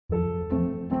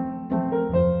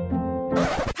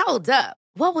Hold up.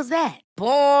 What was that?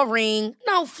 Boring.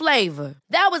 No flavor.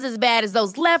 That was as bad as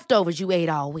those leftovers you ate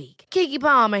all week. Keke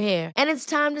Palmer here, and it's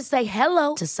time to say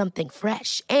hello to something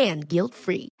fresh and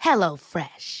guilt-free. Hello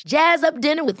Fresh. Jazz up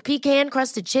dinner with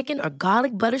pecan-crusted chicken or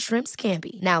garlic butter shrimp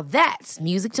scampi. Now that's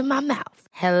music to my mouth.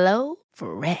 Hello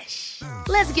Fresh.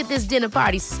 Let's get this dinner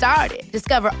party started.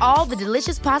 Discover all the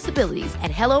delicious possibilities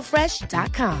at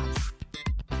hellofresh.com.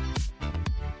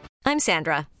 I'm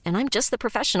Sandra, and I'm just the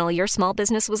professional your small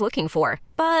business was looking for.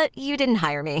 But you didn't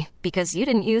hire me because you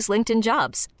didn't use LinkedIn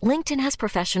Jobs. LinkedIn has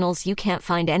professionals you can't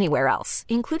find anywhere else,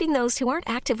 including those who aren't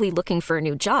actively looking for a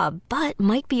new job, but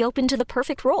might be open to the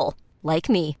perfect role, like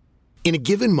me. In a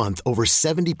given month, over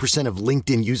 70% of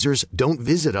LinkedIn users don't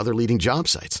visit other leading job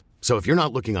sites. So if you're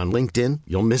not looking on LinkedIn,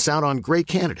 you'll miss out on great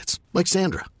candidates like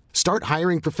Sandra. Start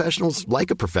hiring professionals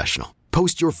like a professional.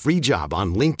 Post your free job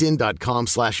on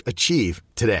linkedin.com/achieve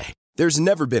today. There's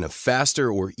never been a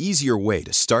faster or easier way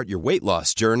to start your weight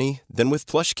loss journey than with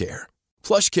PlushCare.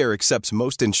 PlushCare accepts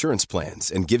most insurance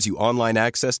plans and gives you online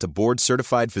access to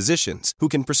board-certified physicians who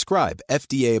can prescribe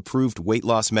FDA-approved weight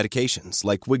loss medications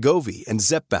like Wegovy and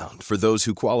Zepbound for those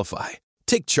who qualify.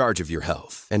 Take charge of your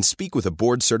health and speak with a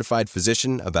board-certified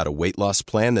physician about a weight loss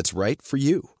plan that's right for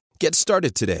you. Get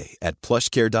started today at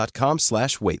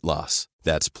plushcare.com/weight loss.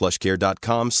 That's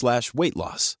plushcare.com/weight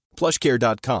loss.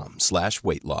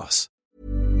 plushcare.com/weight loss.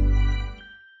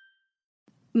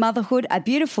 Motherhood, A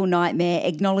Beautiful Nightmare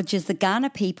acknowledges the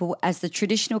Kaurna people as the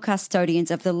traditional custodians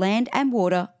of the land and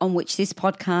water on which this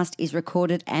podcast is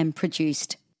recorded and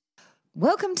produced.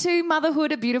 Welcome to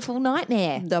Motherhood, A Beautiful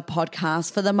Nightmare. The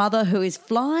podcast for the mother who is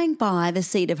flying by the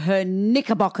seat of her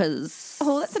knickerbockers.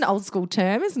 Oh, that's an old school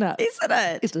term, isn't it? Isn't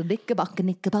it? It's a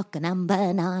knickerbocker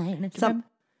number 9.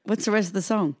 What's the rest of the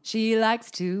song? She likes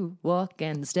to walk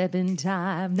and step in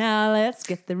time. Now let's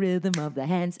get the rhythm of the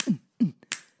hands.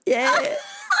 Yeah.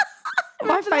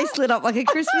 My face lit up like a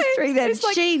Christmas tree then. It's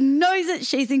like- she knows it.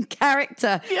 She's in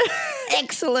character. Yeah.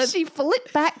 Excellent. She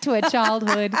flipped back to her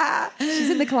childhood. She's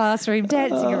in the classroom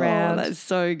dancing around. That's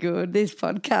so good. This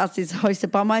podcast is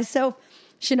hosted by myself,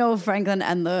 Chanel Franklin,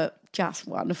 and the just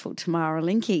wonderful Tamara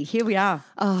Linky. Here we are.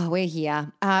 Oh, we're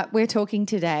here. We're talking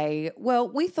today. Well,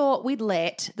 we thought we'd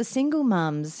let the single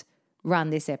mums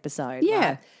run this episode. Yeah,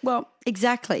 right? well,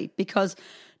 exactly, because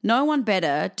no one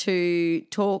better to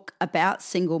talk about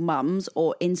single mums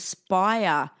or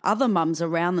inspire other mums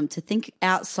around them to think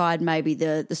outside maybe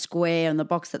the square and the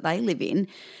box that they live in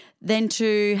than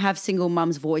to have single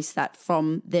mums voice that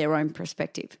from their own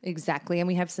perspective. Exactly. And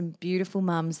we have some beautiful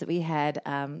mums that we had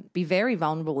be very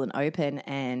vulnerable and open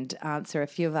and answer a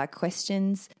few of our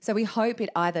questions. So we hope it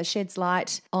either sheds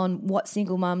light on what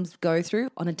single mums go through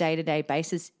on a day-to-day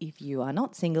basis if you are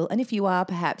not single, and if you are,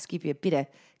 perhaps give you a bit of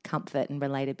comfort and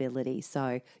relatability.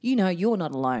 So you know you're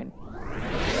not alone.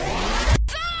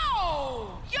 So,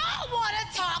 y'all want to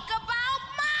talk about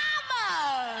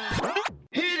mama?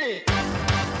 Hit it!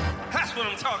 That's what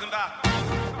I'm talking about.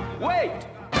 Wait!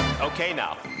 Okay,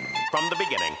 now, from the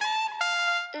beginning.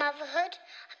 Motherhood,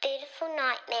 A Beautiful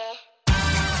Nightmare.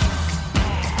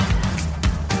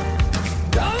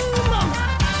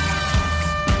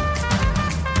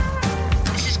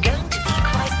 This is going to be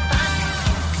quite fun.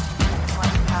 What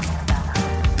are you talking about?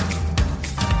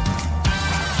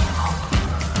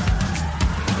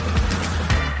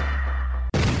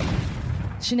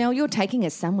 Chanel, you're taking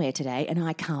us somewhere today, and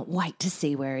I can't wait to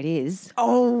see where it is.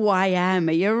 Oh, I am.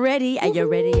 Are you ready? Are you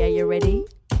ready? Are you ready?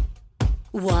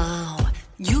 Wow,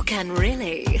 you can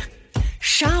really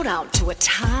shout out to a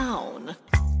town.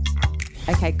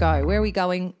 Okay, go. Where are we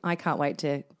going? I can't wait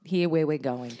to hear where we're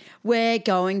going. We're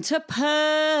going to Perth.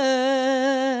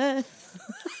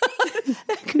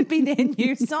 That could be their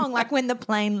new song, like when the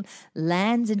plane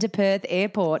lands into Perth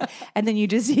Airport and then you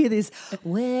just hear this,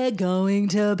 we're going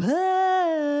to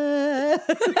Perth.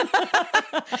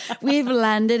 We've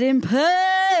landed in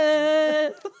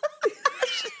Perth.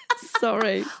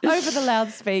 Sorry. Over the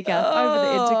loudspeaker, over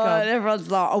the And intercom.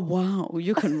 everyone's like, oh, wow,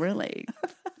 you can really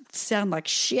sound like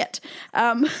shit.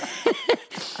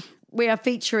 We are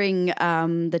featuring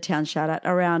the town shout-out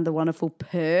around the wonderful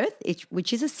Perth,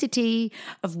 which is a city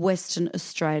of Western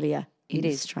Australia. It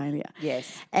is. Australia.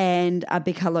 Yes. And a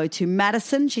big hello to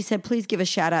Madison. She said, please give a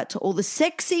shout-out to all the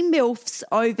sexy MILFs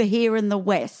over here in the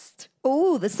West.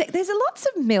 Oh, there's lots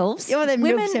of MILFs. Yeah, there are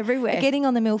Women MILFs everywhere. are getting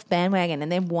on the MILF bandwagon and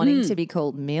they're wanting to be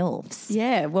called MILFs.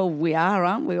 Yeah, well, we are,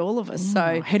 aren't we, all of us?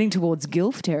 So Heading towards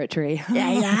GILF territory.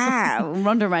 yeah.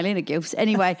 Rhonda and Raylene are gifts.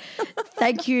 Anyway,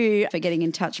 thank you for getting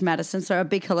in touch, Madison. So a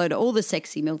big hello to all the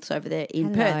sexy MILFs over there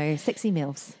in Perth. Hello, sexy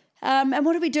MILFs. And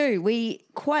what do? We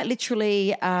quite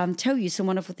literally tell you some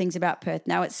wonderful things about Perth.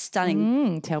 Now, it's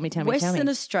stunning. Tell me. Western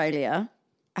Australia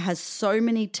has so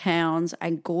many towns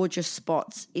and gorgeous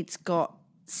spots. It's got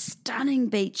stunning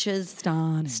beaches.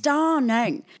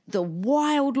 Stunning. The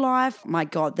wildlife, my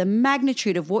God, the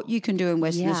magnitude of what you can do in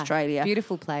Western Australia.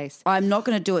 Beautiful place. I'm not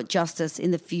going to do it justice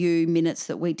in the few minutes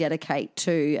that we dedicate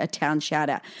to a town shout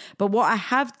out. But what I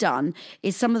have done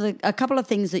is a couple of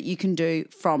things that you can do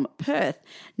from Perth.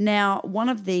 Now, one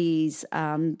of these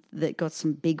that got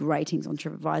some big ratings on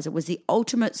TripAdvisor was the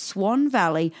ultimate Swan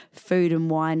Valley food and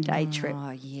wine day trip.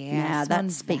 Oh, yeah. Now, Swan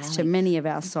that speaks Valley. to many of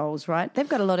our souls, right? They've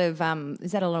got a lot of,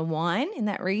 is that a lot of wine in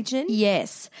that region?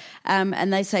 Yes.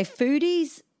 And they say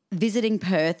foodies visiting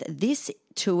Perth, this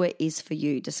tour is for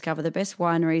you. Discover the best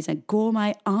wineries and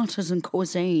gourmet artisan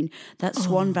cuisine that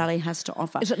Swan Valley has to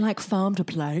offer. Is it like farm to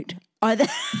plate? Either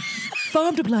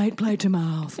Farm to plate, plate to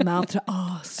mouth, mouth to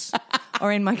ass.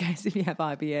 Or in my case, if you have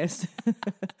IBS.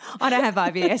 I don't have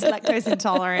IBS, lactose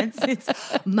intolerance. It's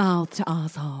mouth to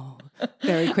asshole.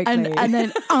 Very quickly. and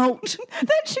then out.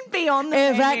 That should be on the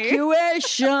menu.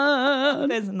 Evacuation.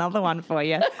 There's another one for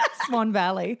you. Swan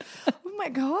Valley. Oh my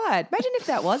God. Imagine if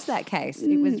that was that case.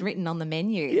 It was written on the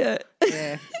menu.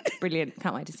 Yeah. Brilliant.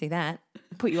 Can't wait to see that.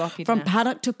 Put you off your From dinner.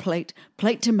 paddock to plate,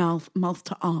 plate to mouth, mouth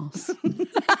to arse.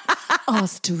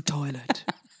 Arse to toilet.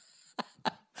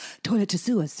 Toilet to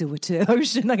sewer, sewer to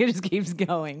ocean. Like it just keeps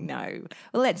going. No.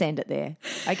 Well, let's end it there.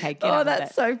 Okay, get on with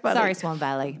that's it. so funny. Sorry, Swan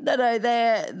Valley. No,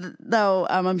 they'll.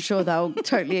 I'm sure they'll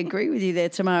totally agree with you there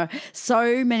tomorrow.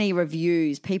 So many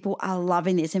reviews. People are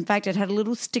loving this. In fact, it had a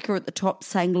little sticker at the top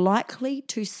saying "likely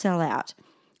to sell out,"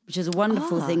 which is a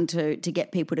wonderful thing to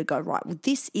get people to go, right, well,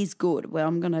 this is good. Well,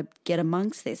 I'm going to get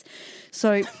amongst this.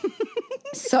 So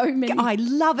many. I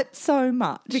love it so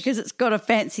much. Because it's got a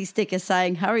fancy sticker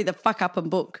saying, hurry the fuck up and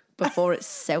book before it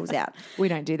sells out. We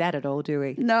don't do that at all, do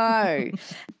we? No.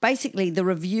 Basically, the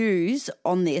reviews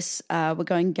on this were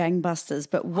going gangbusters,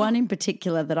 but one in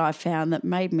particular that I found that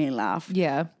made me laugh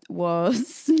Yeah.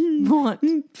 was What?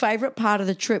 favourite part of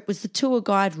the trip was the tour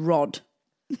guide, Rod.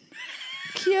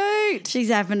 Cute. She's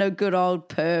having a good old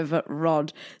pervert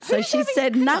Rod. So Who's she having-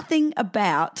 said nothing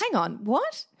about. Hang on.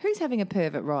 What? Who's having a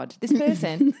pervert rod? This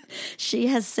person? She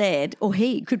has said, or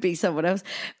he could be someone else,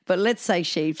 but let's say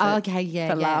she for, Okay,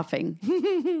 yeah, for yeah.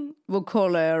 laughing. We'll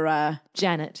call her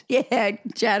Janet. Yeah,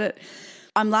 Janet.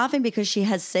 I'm laughing because she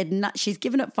has said she's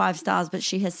given it 5 stars, but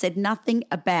she has said nothing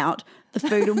about the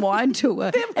food and wine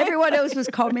tour. Everyone else was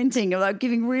commenting, like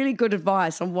giving really good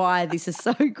advice on why this is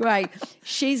so great.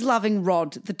 She's loving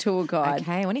Rod, the tour guide.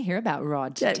 Okay, I want to hear about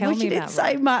Rod. Yeah, Tell me she about didn't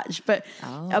say Rod. much, but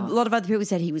a lot of other people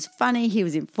said he was funny, he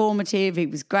was informative, he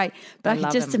was great. But I could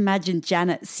love just him. imagine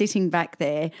Janet sitting back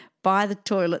there by the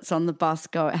toilets on the bus,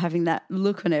 having that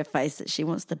look on her face that she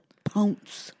wants to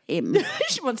pounce him.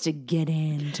 She wants to get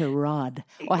into Rod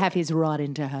or have his rod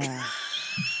into her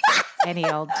any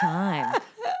old time.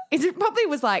 It probably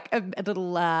was like a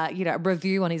little,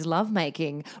 review on his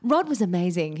lovemaking. Rod was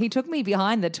amazing. He took me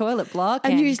behind the toilet block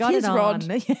And and used got his it on. rod.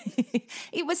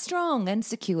 It was strong and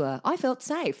secure. I felt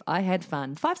safe. I had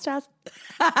fun. 5 stars.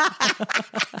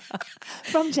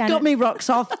 From Janet. Got me rocks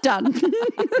off, done.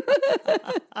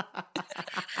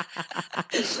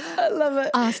 I love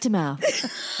it. Ass to mouth.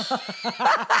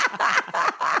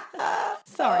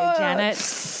 Sorry,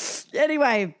 Janet.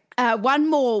 Anyway, one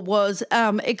more was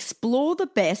explore the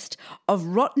best of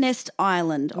Rottnest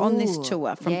Island on this Ooh,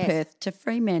 tour from yes. Perth to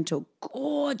Fremantle.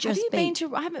 Gorgeous Have you been beach.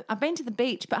 to? I've been to the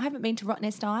beach, but I haven't been to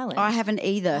Rottnest Island. I haven't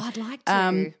either. Oh, I'd like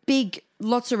to. Big,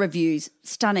 lots of reviews,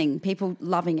 stunning, people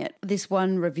loving it. This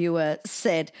one reviewer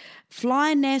said,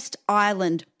 Fly Nest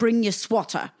Island, bring your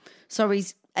swatter. So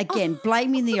he's, again,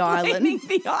 blaming the island. Blaming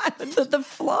the island for the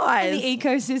flies. the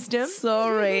ecosystem.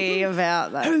 Sorry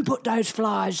about that. Who put those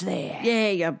flies there? Yeah,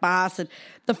 you bastard.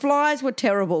 The flies were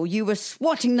terrible. You were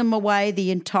swatting them away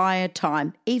the entire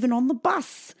time, even on the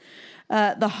bus.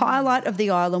 The highlight of the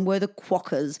island were the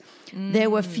quokkas. There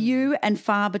were few and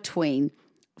far between.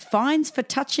 Fines for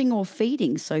touching or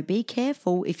feeding, so be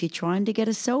careful if you're trying to get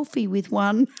a selfie with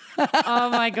one. Oh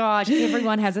my gosh,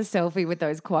 everyone has a selfie with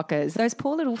those quokkas. Those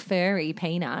poor little furry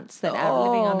peanuts that are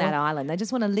living on that island. They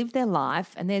just want to live their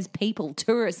life, and there's people,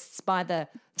 tourists by the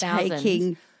thousands.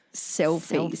 Taking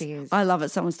selfies. I love it.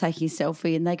 Someone's taking a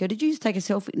selfie and they go, did you just take a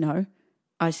selfie? No.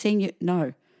 I seen you.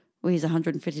 No. Well, here's a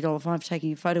 $150 fine for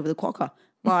taking a photo with a quokka.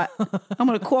 Like, I'm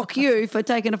going to quack you for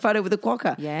taking a photo with a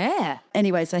quokka. Yeah.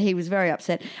 Anyway, so he was very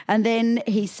upset. And then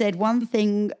he said one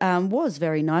thing was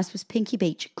very nice was Pinky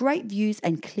Beach. Great views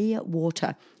and clear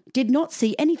water. Did not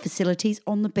see any facilities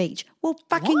on the beach. Well,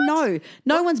 fucking no.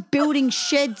 No one's building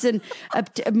sheds and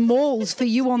malls for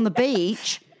you on the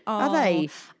beach. Are they?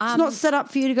 It's not set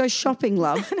up for you to go shopping,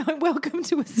 love. No, welcome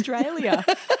to Australia.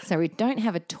 So we don't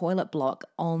have a toilet block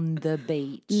on the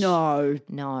beach. No.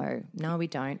 No, we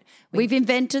don't. We've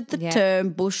invented the term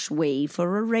bush wee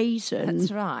for a reason.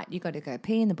 That's right. You got to go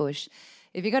pee in the bush.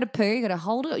 If you got to poo, you got to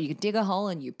hold it, or you can dig a hole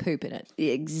and you poop in it.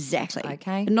 Exactly.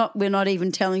 Okay. We're not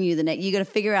even telling you the next. You got to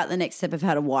figure out the next step of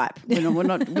how to wipe. We're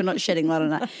not shedding light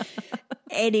on that.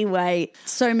 Anyway,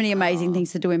 so many amazing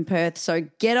things to do in Perth. So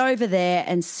get over there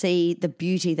and see the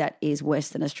beauty that is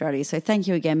Western Australia. So thank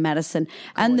you again, Madison,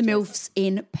 and the MILFs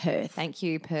in Perth. Thank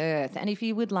you, Perth. And if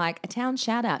you would like a town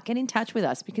shout out, get in touch with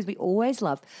us because we always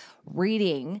love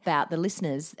reading about the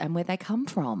listeners and where they come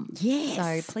from. Yes.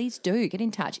 So please do get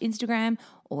in touch. Instagram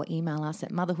or email us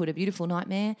at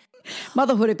motherhoodabbeautifulnightmare.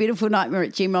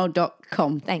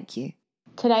 Motherhoodabbeautifulnightmare@gmail.com. Thank you.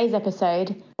 Today's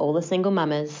episode, all the single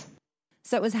mamas.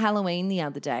 So it was Halloween the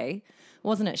other day,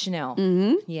 wasn't it, Chanel?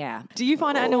 Mm-hmm. Yeah. Do you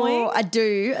find it annoying? I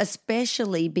do,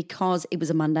 especially because it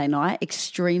was a Monday night,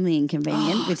 extremely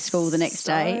inconvenient with school the next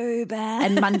day. So bad.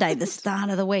 And Monday, the start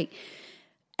of the week.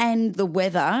 And the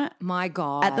weather, my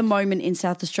God, at the moment in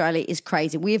South Australia is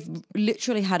crazy. We've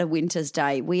literally had a winter's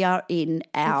day. We are in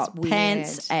our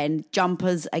pants and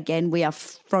jumpers again. We are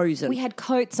frozen. We had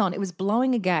coats on. It was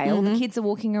blowing a gale. The kids are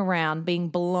walking around being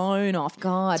blown off.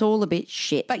 God. It's all a bit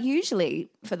shit. But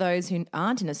usually, for those who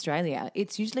aren't in Australia,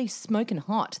 it's usually smoking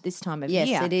hot this time of year.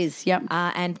 Yes, it is. Yep.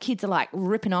 And kids are like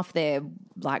ripping off their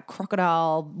like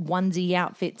crocodile onesie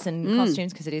outfits and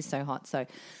costumes because it is so hot. So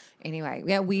anyway,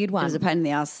 we had a weird one. It was a pain in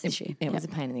the ass this year. It was a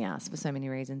pain in the ass for so many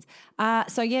reasons.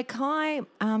 So Kai,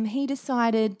 he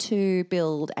decided to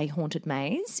build a haunted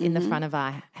maze in the front of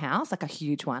our house, like a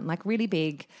huge one, like really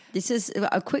big. This is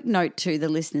a quick note to the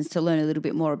listeners to learn a little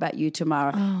bit more about you,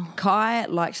 Tamara. Kai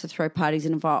likes to throw parties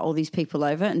and invite all these people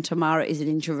over, and Tamara is an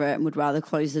introvert and would rather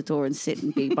close the door and sit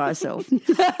and be by herself.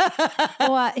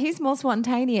 Well, he's more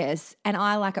spontaneous, and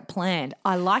I like it planned.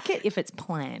 I like it if it's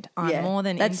planned. I'm more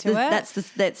than into it. That's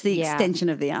the extension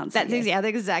of the answer. That's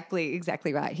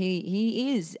exactly right.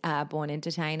 He is a born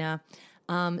entertainer.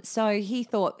 So he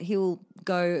thought he'll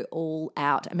go all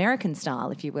out American style,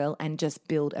 if you will, and just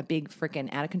build a big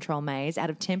freaking out of control maze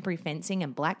out of temporary fencing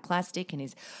and black plastic.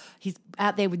 And he's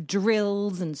out there with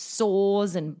drills and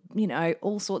saws and,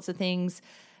 all sorts of things.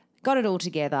 Got it all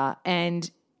together, and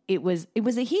it was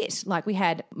a hit. Like, we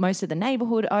had most of the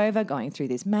neighbourhood over going through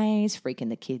this maze, freaking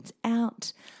the kids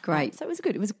out. Great. So it was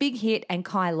good. It was a big hit, and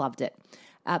Kai loved it.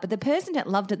 But the person that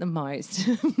loved it the most,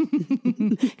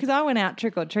 because I went out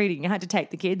trick-or-treating, I had to take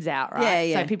the kids out, right?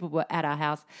 Yeah. So people were at our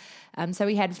house. So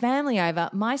we had family over.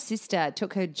 My sister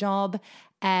took her job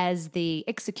as the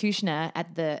executioner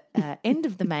at the end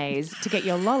of the maze to get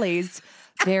your lollies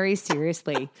very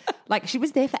seriously. Like, she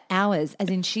was there for hours, as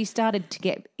in she started to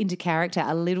get into character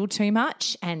a little too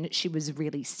much, and she was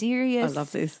really serious. I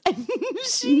love this.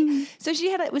 she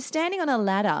was standing on a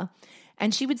ladder,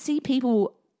 and she would see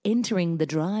people entering the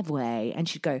driveway, and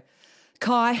she'd go,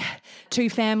 Kai, 2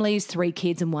 families, 3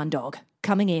 kids and 1 dog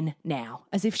coming in now,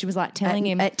 as if she was like telling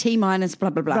him at T minus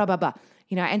blah blah blah blah blah blah.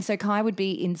 And so Kai would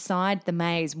be inside the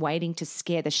maze waiting to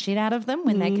scare the shit out of them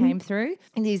when they came through,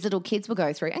 and these little kids would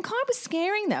go through, and Kai was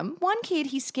scaring them. One kid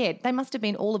he scared, they must have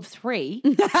been all of 3.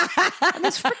 And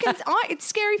this freaking, it's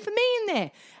scary for me in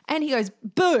there. And he goes,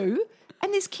 boo.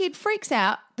 And this kid freaks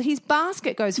out. His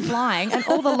basket goes flying and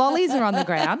all the lollies are on the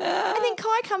ground. And then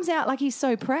Kai comes out like he's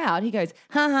so proud. He goes,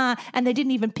 ha, and they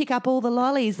didn't even pick up all the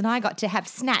lollies, and I got to have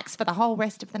snacks for the whole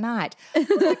rest of the night. I was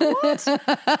like, what?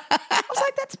 I was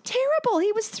like, that's terrible.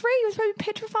 He was 3. He was probably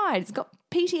petrified. He's got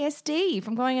PTSD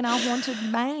from going in our haunted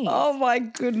maze. Oh, my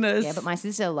goodness. Yeah, but my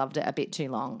sister loved it a bit too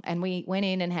long. And we went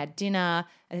in and had dinner,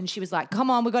 and she was like,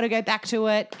 come on, we've got to go back to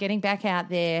it, getting back out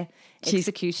there.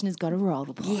 Executioner's got a roll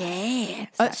to play.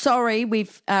 Yeah. Sorry,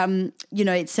 we've,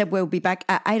 it said we'll be back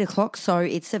at 8 o'clock, so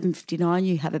it's 7:59.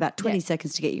 You have about 20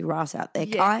 seconds to get your ass out there,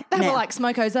 Kai. They were like,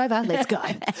 Smoko's over. Let's go.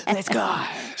 Let's go.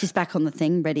 She's back on the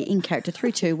thing, ready, in character.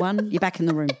 3, 2, 1. You're back in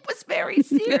the room. It was very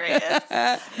serious.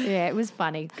 Yeah, it was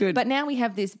funny. Good. But now we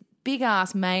have this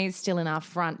big-ass maze still in our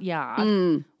front yard.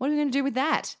 What are we going to do with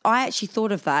that? I actually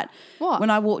thought of that. What? When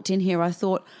I walked in here, I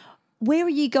thought, where are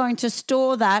you going to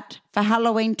store that for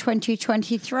Halloween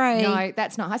 2023? No,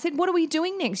 that's not. I said, what are we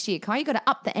doing next year, Kai? You got to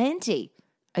up the ante.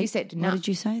 You said, no. Why did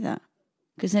you say that?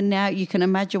 Because then now you can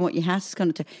imagine what your house is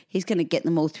going to do. He's going to get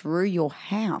them all through your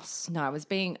house. No, I was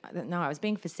being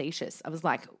facetious. I was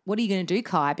like, what are you going to do,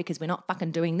 Kai? Because we're not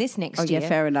fucking doing this next year. Oh, yeah,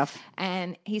 fair enough.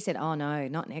 And he said, oh, no,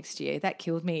 not next year. That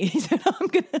killed me. He said,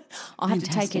 I'll have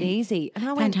to take it easy. And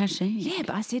I went, fantastic. Yeah,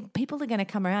 but I said, people are going to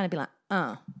come around and be like,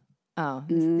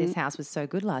 this house was so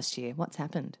good last year. What's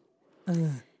happened?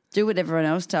 Do what everyone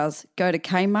else does. Go to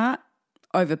Kmart,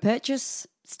 over-purchase,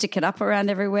 stick it up around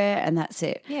everywhere, and that's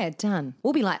it. Yeah, done.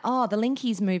 We'll be like, oh, the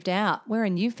Linkies moved out. We're a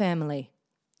new family.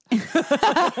 we're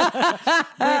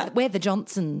the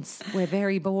Johnsons. We're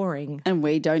very boring. And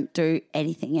we don't do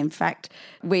anything. In fact,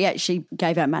 we actually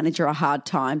gave our manager a hard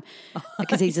time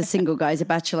because he's a single guy, he's a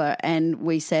bachelor, and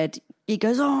we said, he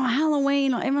goes, oh,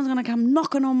 Halloween, like, everyone's going to come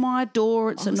knocking on my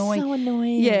door. It's annoying. So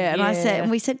annoying. Yeah,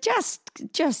 and we said, just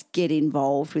get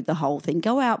involved with the whole thing.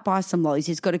 Go out, buy some lollies.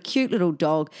 He's got a cute little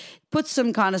dog. Put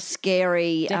some kind of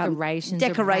scary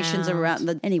decorations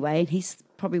around. Anyway, he's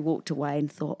probably walked away and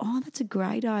thought, oh, that's a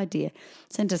great idea.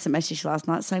 Sent us a message last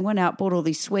night saying, went out, bought all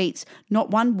these sweets.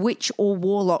 Not one witch or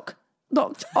warlock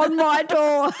knocked on my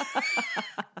door.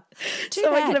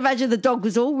 So I can imagine the dog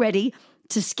was all ready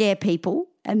to scare people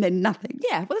and then nothing.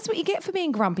 Yeah, well, that's what you get for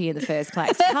being grumpy in the first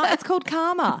place. It's called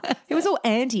karma. It was all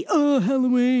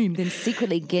Halloween. Then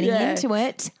secretly getting into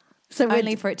it, so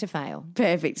only for it to fail.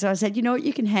 Perfect. So I said, you know what,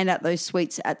 you can hand out those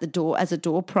sweets at the door as a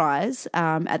door prize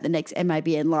at the next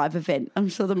MABN live event. I'm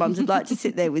sure the mums would like to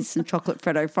sit there with some chocolate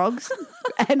Freddo Frogs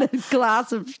and a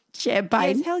glass of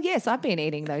champagne. Yes, hell yes. I've been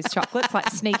eating those chocolates, like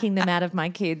sneaking them out of my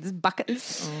kids'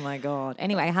 buckets. Oh, my God.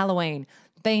 Anyway, Halloween,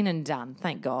 been and done,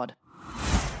 thank God.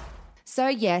 So,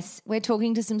 yes, we're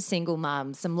talking to some single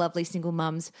mums, some lovely single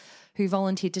mums who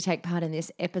volunteered to take part in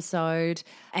this episode.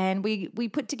 And we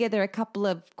put together a couple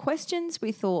of questions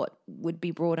we thought would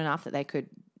be broad enough that they could,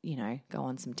 you know, go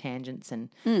on some tangents and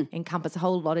encompass a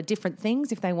whole lot of different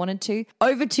things if they wanted to.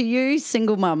 Over to you,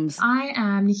 single mums. I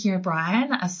am Nikki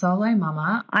O'Brien, a solo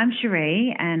mama. I'm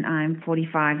Cherie and I'm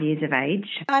 45 years of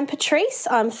age. I'm Patrice,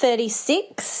 I'm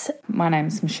 36. My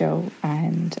name's Michelle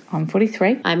and I'm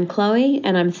 43. I'm Chloe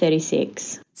and I'm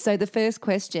 36. So the first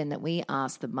question that we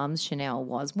asked the mums, Chanel,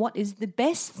 was, what is the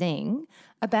best thing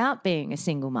about being a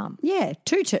single mum? Yeah,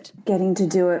 toot it. Getting to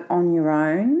do it on your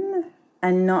own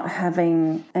and not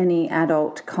having any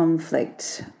adult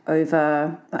conflict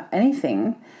over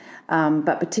anything,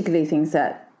 but particularly things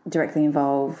that directly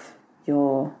involve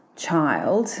your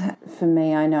child. For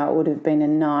me, I know it would have been a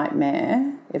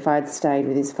nightmare if I'd stayed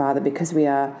with his father because we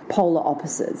are polar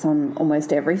opposites on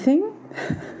almost everything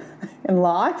in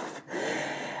life,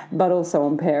 but also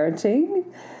on parenting.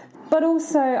 But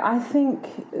also, I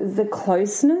think the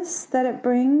closeness that it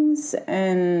brings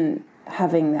and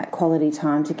having that quality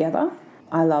time together.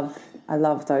 I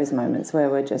love those moments where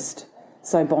we're just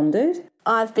so bonded.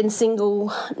 I've been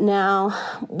single now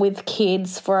with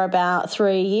kids for about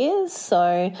 3 years,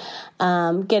 so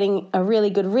getting a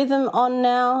really good rhythm on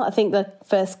now. I think the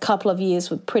first couple of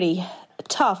years were pretty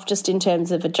tough just in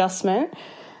terms of adjustment.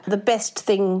 The best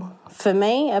thing for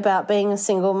me about being a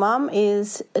single mum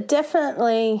is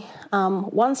definitely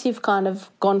once you've kind of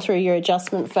gone through your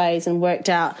adjustment phase and worked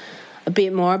out a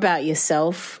bit more about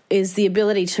yourself, is the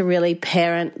ability to really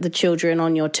parent the children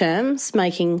on your terms,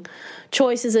 making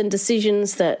choices and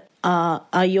decisions that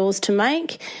are yours to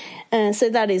make. So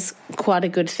that is quite a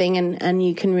good thing, and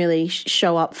you can really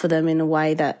show up for them in a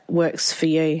way that works for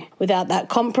you without that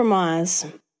compromise.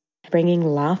 Bringing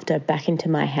laughter back into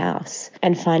my house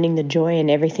and finding the joy in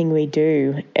everything we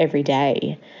do every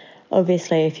day.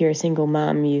 Obviously, if you're a single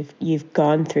mum, you've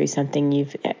gone through something,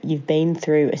 you've been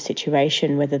through a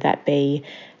situation, whether that be,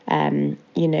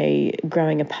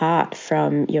 growing apart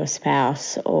from your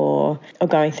spouse or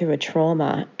going through a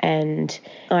trauma. And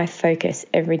I focus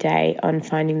every day on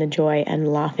finding the joy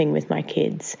and laughing with my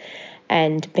kids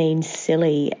and being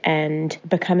silly and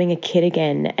becoming a kid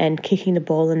again and kicking the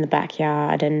ball in the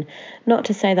backyard. And not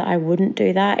to say that I wouldn't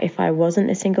do that if I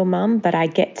wasn't a single mum, but I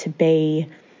get to be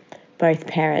both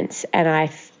parents, and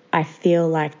I feel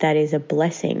like that is a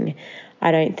blessing.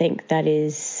 I don't think that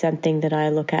is something that I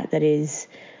look at that is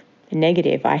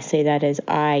negative. I see that as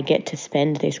I get to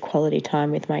spend this quality time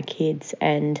with my kids,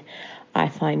 and I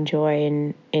find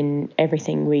joy in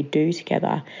everything we do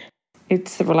together.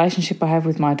 It's the relationship I have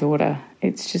with my daughter.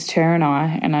 It's just her and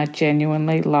I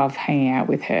genuinely love hanging out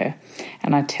with her,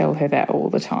 and I tell her that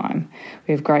all the time.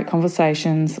 We have great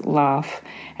conversations, laugh,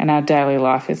 and our daily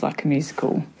life is like a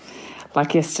musical.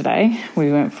 Like yesterday,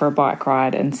 we went for a bike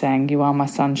ride and sang You Are My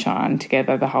Sunshine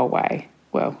together the whole way.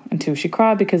 Well, until she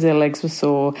cried because her legs were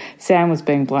sore, sand was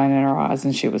being blown in her eyes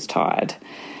and she was tired.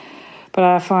 But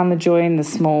I find the joy in the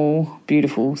small,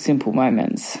 beautiful, simple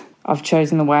moments. I've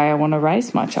chosen the way I want to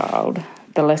raise my child,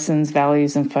 the lessons,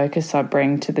 values and focus I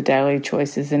bring to the daily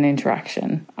choices and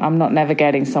interaction. I'm not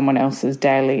navigating someone else's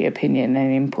daily opinion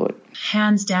and input.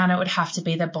 Hands down, it would have to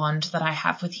be the bond that I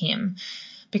have with him.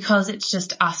 Because it's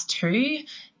just us two,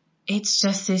 it's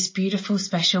just this beautiful,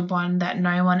 special bond that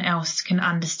no one else can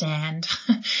understand.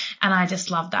 And I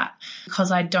just love that.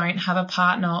 Because I don't have a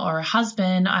partner or a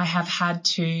husband, I have had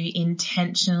to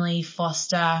intentionally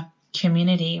foster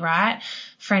community, right?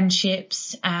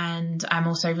 Friendships. And I'm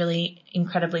also really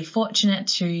incredibly fortunate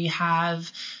to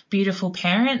have beautiful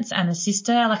parents and a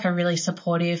sister, like a really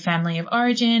supportive family of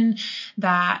origin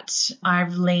that I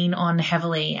lean on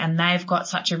heavily, and they've got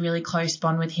such a really close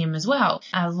bond with him as well.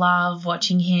 I love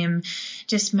watching him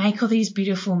just make all these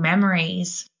beautiful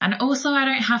memories. And also I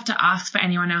don't have to ask for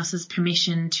anyone else's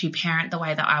permission to parent the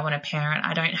way that I want to parent.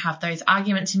 I don't have those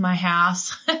arguments in my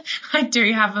house. I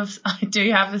do have a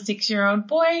 6-year-old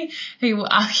boy who will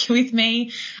argue with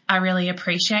me. I really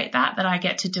appreciate that I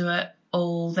get to do it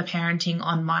all the parenting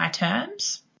on my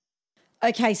terms.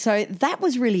 Okay, so that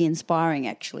was really inspiring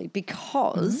actually,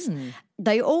 because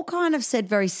they all kind of said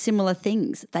very similar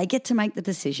things. They get to make the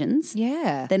decisions.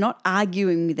 Yeah. They're not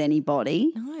arguing with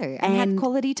anybody. No, and have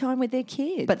quality time with their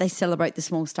kids. But they celebrate the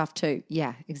small stuff too.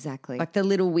 Yeah, exactly. Like the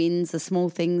little wins, the small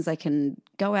things. They can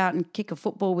go out and kick a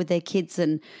football with their kids,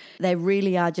 and they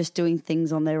really are just doing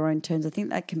things on their own terms. I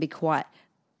think that can be quite,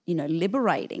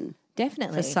 liberating.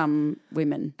 Definitely. For some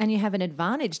women. And you have an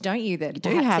advantage, don't you? That you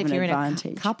do have if an you're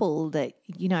advantage. In a couple that,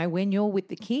 when you're with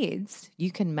the kids, you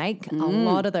can make a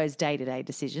lot of those day-to-day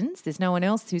decisions. There's no one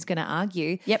else who's going to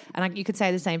argue. Yep. And you could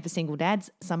say the same for single dads.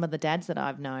 Some of the dads that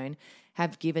I've known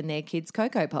have given their kids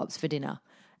Cocoa Pops for dinner.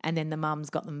 And then the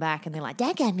mum's got them back and they're like,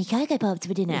 Dad gave me Cocoa Pops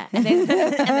for dinner. And then the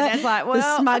dad's like, well.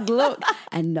 The smug look.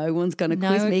 And no one's going to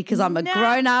quiz me because I'm a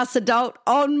grown-ass adult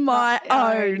on my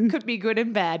own. Could be good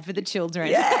and bad for the children.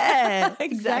 Yeah,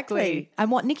 exactly. And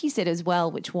what Nikki said as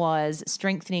well, which was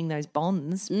strengthening those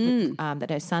bonds that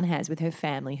her son has with her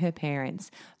family, her parents.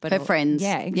 But her friends.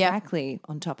 Yeah, exactly. Yep.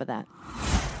 On top of that.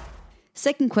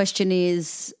 Second question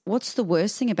is, what's the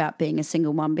worst thing about being a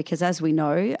single mum? Because as we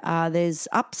know, there's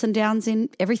ups and downs in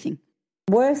everything.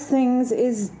 Worst things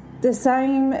is the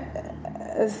same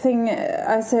thing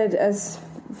I said as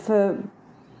for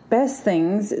best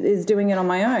things is doing it on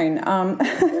my own.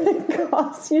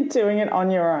 Because you're doing it on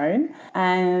your own.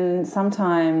 And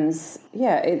sometimes,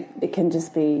 it can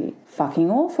just be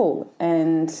fucking awful.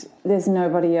 And there's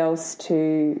nobody else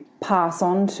to pass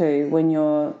on to when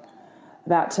you're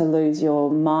about to lose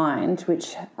your mind,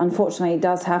 which unfortunately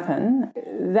does happen.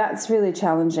 That's really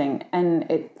challenging, and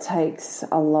it takes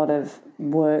a lot of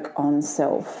work on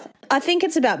self. I think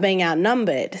it's about being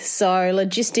outnumbered. So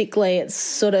logistically, it's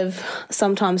sort of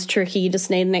sometimes tricky. You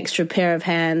just need an extra pair of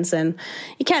hands, and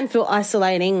you can feel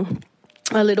isolating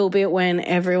a little bit when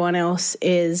everyone else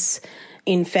is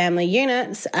in family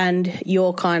units and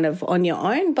you're kind of on your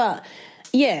own. But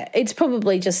yeah, it's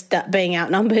probably just that being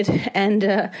outnumbered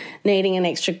and needing an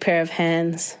extra pair of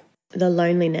hands. The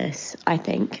loneliness, I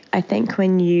think. I think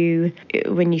when you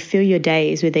fill your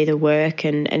days with either work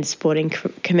and sporting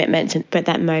commitments, but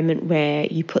that moment where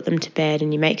you put them to bed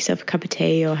and you make yourself a cup of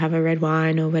tea or have a red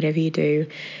wine or whatever you do,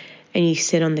 and you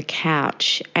sit on the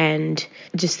couch, and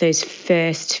just those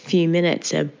first few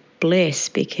minutes are bliss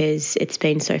because it's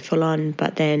been so full on,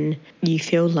 but then you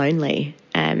feel lonely.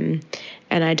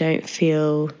 And I don't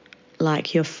feel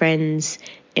like your friends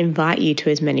invite you to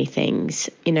as many things.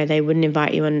 They wouldn't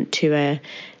invite you on to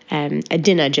a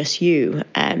dinner, just you,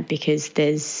 because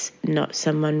there's not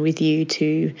someone with you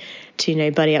to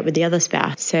buddy up with the other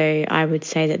spouse. So I would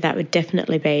say that would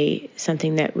definitely be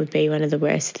something that would be one of the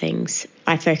worst things.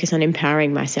 I focus on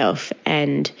empowering myself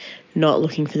and not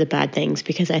looking for the bad things,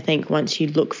 because I think once you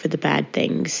look for the bad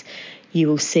things, you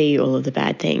will see all of the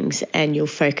bad things and you'll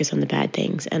focus on the bad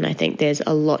things. And I think there's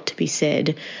a lot to be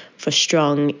said for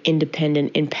strong,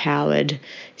 independent, empowered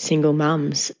single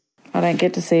mums. I don't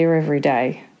get to see her every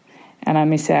day, and I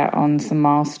miss out on some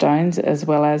milestones as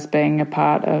well as being a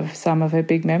part of some of her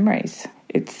big memories.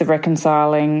 It's the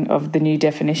reconciling of the new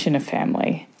definition of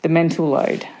family. The mental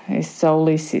load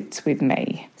solely sits with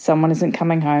me. Someone isn't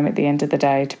coming home at the end of the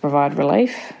day to provide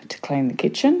relief, to clean the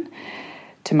kitchen,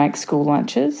 to make school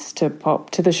lunches, to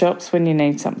pop to the shops when you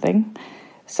need something.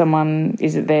 Someone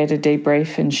isn't there to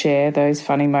debrief and share those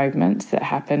funny moments that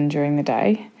happen during the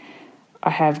day.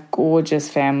 I have gorgeous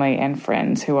family and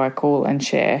friends who I call and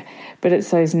share, but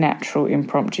it's those natural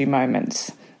impromptu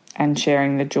moments and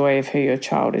sharing the joy of who your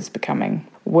child is becoming.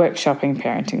 Workshopping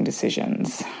parenting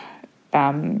decisions.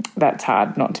 That's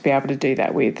hard not to be able to do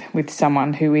that with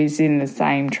someone who is in the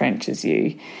same trench as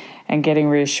you, and getting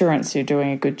reassurance you're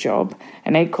doing a good job,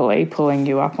 and equally pulling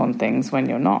you up on things when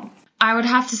you're not. I would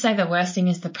have to say the worst thing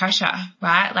is the pressure,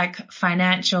 right? Like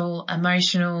financial,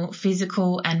 emotional,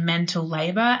 physical and mental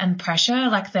labour and pressure.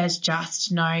 Like there's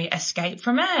just no escape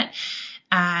from it.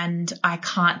 and I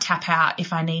can't tap out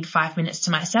if I need 5 minutes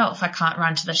to myself. I can't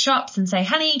run to the shops and say,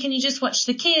 honey, can you just watch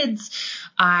the kids?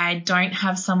 I don't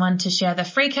have someone to share the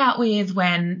freak out with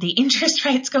when the interest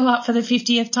rates go up for the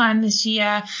 50th time this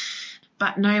year.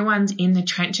 But no one's in the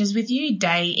trenches with you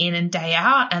day in and day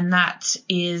out, and that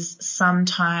is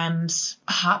sometimes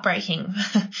heartbreaking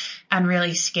and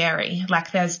really scary.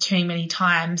 Like, there's too many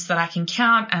times that I can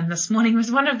count, and this morning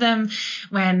was one of them,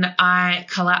 when I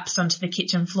collapsed onto the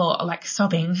kitchen floor, like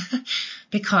sobbing,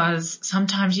 because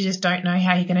sometimes you just don't know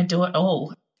how you're going to do it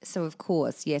all. So, of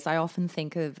course, yes, I often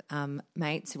think of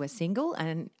mates who are single,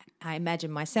 and I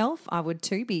imagine myself, I would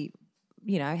too be,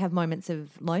 have moments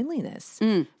of loneliness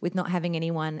with not having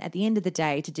anyone at the end of the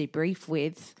day to debrief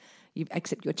with,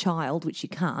 except your child, which you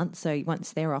can't. So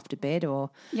once they're off to bed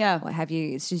or what have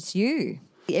you, it's just you.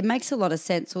 It makes a lot of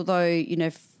sense, although,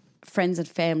 friends and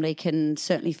family can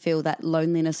certainly feel that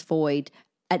loneliness void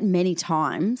at many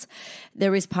times.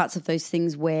 There is parts of those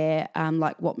things where,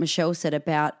 like what Michelle said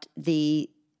about the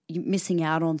missing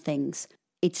out on things.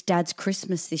 It's Dad's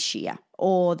Christmas this year,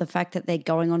 or the fact that they're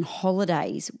going on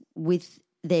holidays with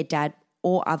their dad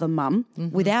or other mum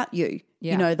without you,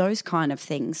 those kind of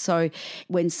things. So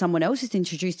when someone else is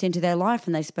introduced into their life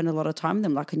and they spend a lot of time with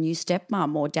them, like a new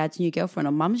stepmom or dad's new girlfriend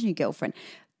or mum's new girlfriend,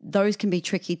 those can be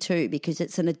tricky too, because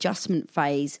it's an adjustment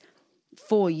phase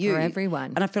for you. For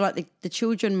everyone. And I feel like the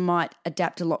children might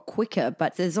adapt a lot quicker,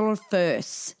 but there's a lot of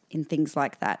firsts in things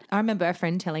like that. I remember a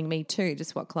friend telling me too,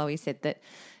 just what Chloe said, that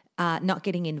not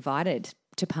getting invited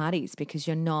to parties because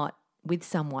you're not with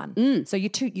someone. So you're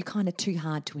kind of too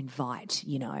hard to invite,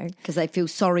 Because they feel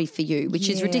sorry for you, which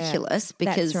is ridiculous,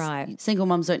 because that's right. Single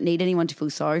mums don't need anyone to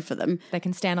feel sorry for them. They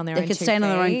can stand on their own 2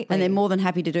 feet. And they're more than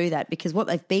happy to do that, because what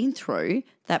they've been through,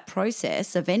 that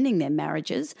process of ending their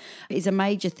marriages, is a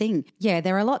major thing. Yeah,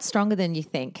 they're a lot stronger than you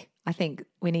think. I think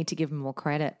we need to give them more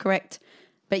credit. Correct.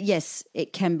 But yes,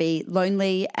 it can be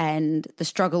lonely and the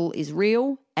struggle is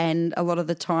real, and a lot of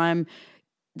the time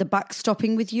the buck's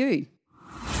stopping with you.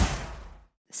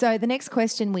 So the next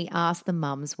question we asked the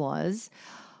mums was,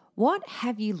 what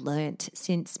have you learnt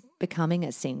since becoming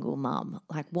a single mum?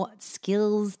 Like, what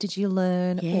skills did you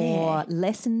learn or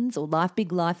lessons or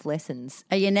big life lessons?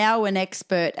 Are you now an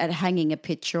expert at hanging a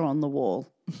picture on the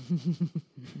wall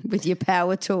with your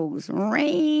power tools?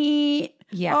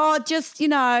 Yeah. Oh, just,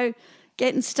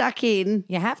 getting stuck in.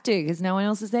 You have to, because no one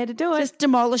else is there to do it. Just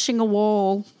demolishing a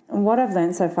wall. What I've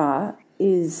learned so far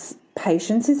is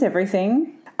patience is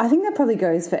everything. I think that probably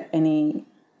goes for any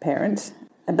parent.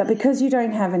 But because you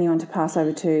don't have anyone to pass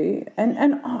over to,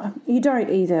 and you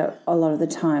don't either a lot of the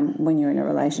time when you're in a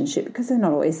relationship, because they're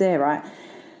not always there, right?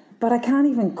 But I can't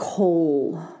even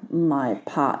call my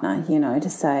partner, to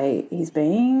say he's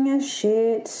being a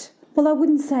shit. Well, I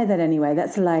wouldn't say that anyway.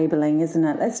 That's labelling, isn't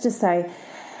it? Let's just say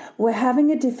we're having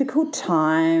a difficult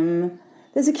time.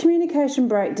 There's a communication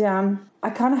breakdown. I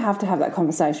kind of have to have that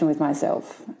conversation with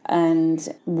myself. And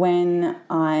when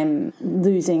I'm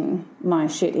losing my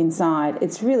shit inside,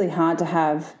 it's really hard to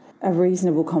have a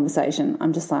reasonable conversation.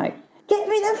 I'm just like, get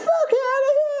me the fuck out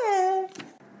of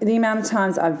here. The amount of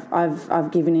times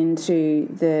I've given into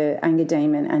the anger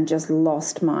demon and just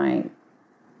lost my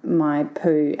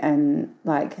poo and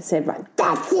said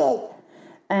that's it,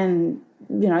 and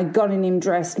gotten him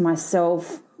dressed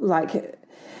myself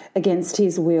against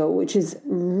his will, which is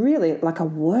really like a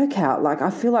workout. I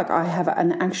feel like I have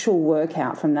an actual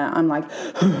workout from that. I'm like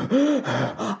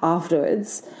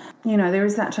afterwards, there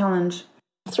is that challenge.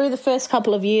 Through the first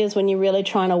couple of years when you're really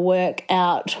trying to work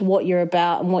out what you're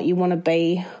about and what you want to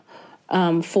be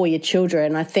for your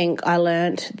children, I think I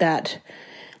learnt that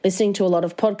listening to a lot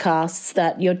of podcasts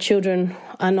that your children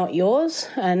are not yours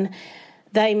and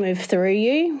they move through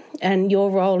you, and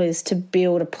your role is to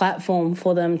build a platform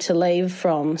for them to leave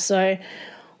from. So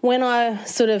when I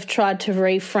sort of tried to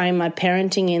reframe my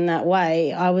parenting in that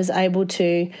way, I was able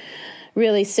to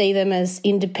really see them as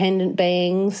independent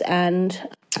beings and,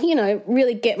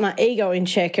 really get my ego in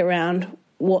check around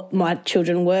what my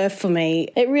children were for me.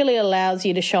 It really allows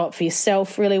you to show up for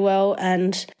yourself really well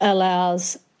and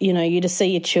allows, you to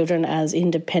see your children as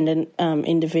independent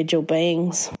individual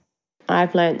beings.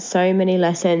 I've learnt so many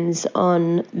lessons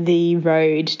on the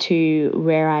road to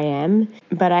where I am,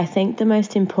 but I think the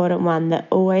most important one that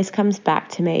always comes back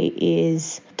to me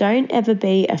is don't ever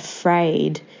be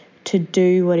afraid to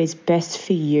do what is best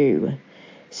for you.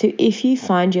 So if you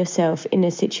find yourself in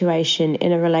a situation,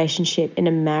 in a relationship, in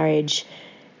a marriage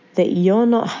that you're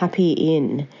not happy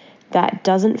in, that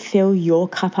doesn't fill your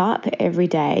cup up every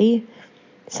day,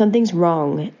 something's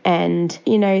wrong. And,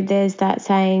 there's that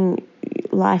saying,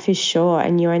 life is short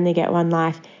and you only get one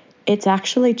life. It's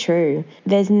actually true.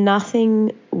 There's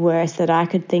nothing worse that I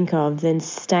could think of than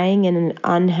staying in an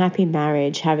unhappy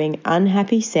marriage, having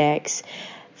unhappy sex,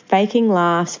 faking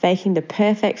laughs, faking the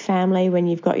perfect family when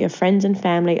you've got your friends and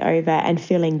family over and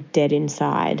feeling dead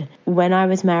inside. When I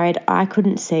was married, I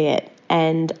couldn't see it,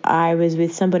 and I was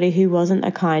with somebody who wasn't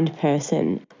a kind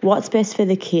person. What's best for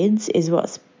the kids is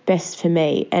what's best for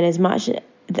me, and as much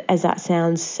as that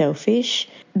sounds selfish,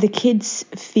 the kids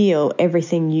feel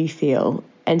everything you feel.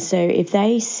 And so if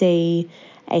they see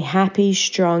a happy,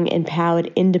 strong,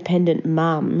 empowered, independent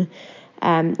mum,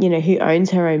 who owns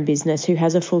her own business, who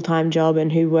has a full-time job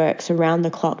and who works around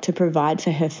the clock to provide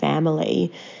for her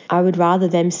family, I would rather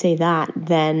them see that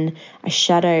than a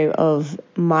shadow of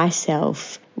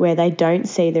myself where they don't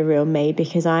see the real me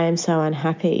because I am so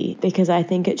unhappy. Because I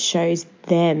think it shows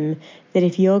them that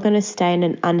if you're going to stay in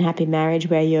an unhappy marriage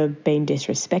where you're being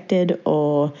disrespected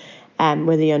or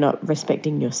whether you're not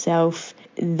respecting yourself,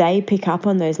 they pick up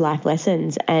on those life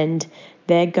lessons and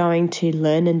they're going to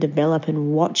learn and develop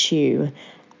and watch you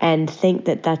and think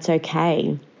that that's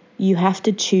okay. You have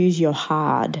to choose your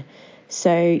hard.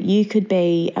 So you could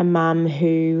be a mum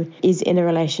who is in a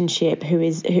relationship who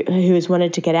has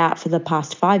wanted to get out for the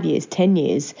past 5 years, 10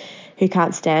 years, who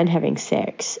can't stand having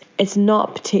sex. It's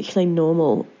not particularly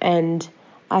normal. And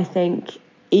I think,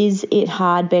 is it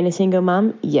hard being a single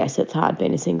mum? Yes, it's hard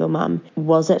being a single mum.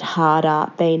 Was it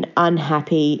harder being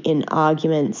unhappy in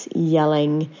arguments,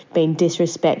 yelling, being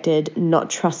disrespected, not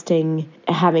trusting,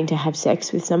 having to have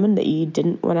sex with someone that you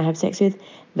didn't want to have sex with?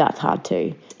 That's hard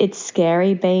too. It's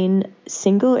scary being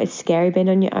single. It's scary being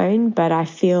on your own, but I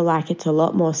feel like it's a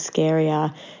lot more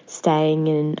scarier staying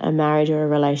in a marriage or a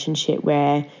relationship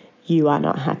where you are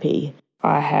not happy.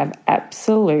 I have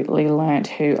absolutely learnt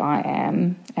who I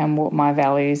am and what my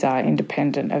values are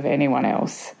independent of anyone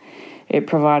else. It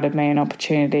provided me an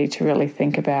opportunity to really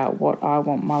think about what I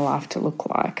want my life to look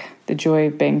like. The joy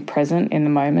of being present in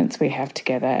the moments we have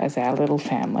together as our little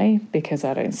family, because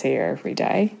I don't see her every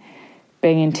day.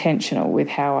 Being intentional with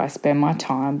how I spend my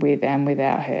time with and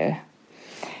without her.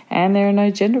 And there are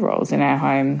no gender roles in our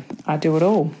home. I do it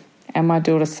all. And my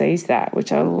daughter sees that,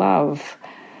 which I love.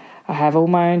 I have all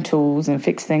my own tools and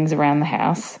fix things around the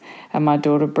house, and my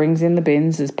daughter brings in the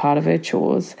bins as part of her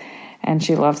chores, and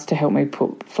she loves to help me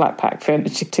put flat pack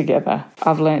furniture together.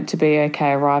 I've learnt to be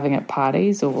okay arriving at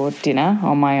parties or dinner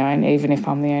on my own, even if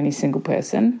I'm the only single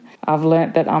person. I've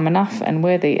learnt that I'm enough and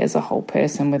worthy as a whole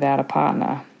person without a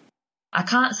partner. I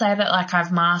can't say that like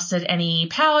I've mastered any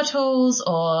power tools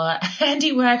or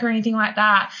handiwork or anything like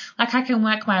that. Like I can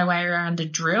work my way around a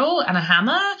drill and a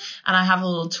hammer and I have a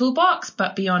little toolbox,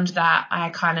 but beyond that, I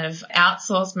kind of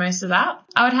outsource most of that.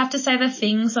 I would have to say the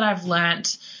things that I've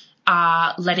learnt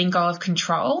are letting go of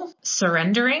control,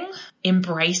 surrendering,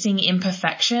 embracing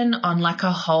imperfection on like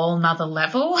a whole nother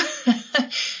level,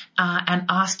 and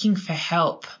asking for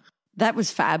help. That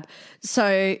was fab.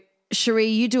 So, Cherie,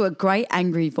 you do a great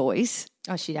angry voice.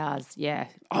 Oh, she does, yeah.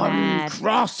 I'm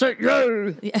cross at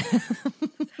you.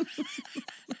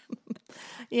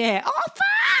 Yeah. Oh,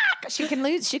 fuck! She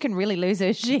can really lose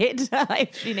her shit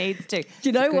if she needs to. Do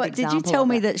you know what? Did you tell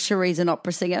me that Cherie's an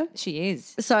opera singer? She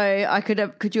is. So I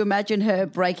could you imagine her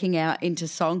breaking out into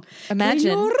song?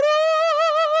 Imagine,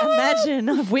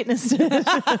 I've witnessed it.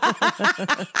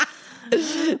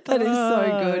 That is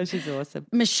so good. She's awesome.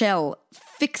 Michelle,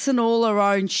 fixing all her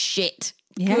own shit.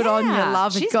 Yeah. Good on you,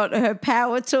 love. She's got her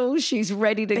power tools. She's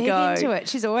ready to go. Into it.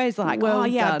 She's always like, well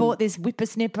done. I bought this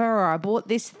whippersnipper or I bought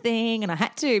this thing and I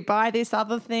had to buy this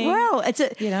other thing. Well, do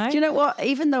you know what?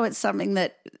 Even though it's something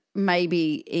that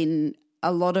maybe in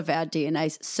a lot of our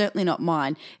DNAs, certainly not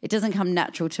mine, it doesn't come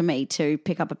natural to me to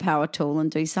pick up a power tool and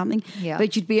do something. Yeah.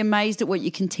 But you'd be amazed at what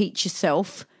you can teach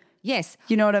yourself. Yes.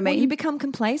 You know what I mean? Well, you become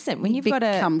complacent. When you've got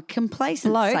a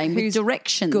complacent, bloke same with who's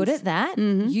directions. good at that,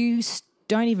 you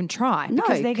don't even try. No,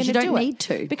 because they're going to do it. You don't need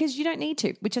to. Because you don't need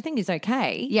to, which I think is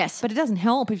okay. Yes. But it doesn't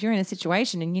help if you're in a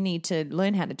situation and you need to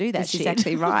learn how to do that That's shit.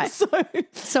 exactly right.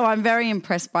 So I'm very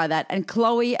impressed by that. And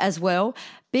Chloe as well,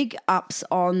 big ups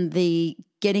on the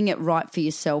getting it right for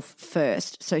yourself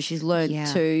first. So she's learned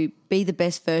to be the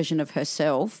best version of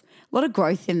herself. A lot of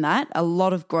growth in that, a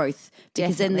lot of growth,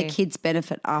 because then the kids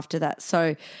benefit after that.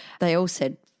 So they all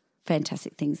said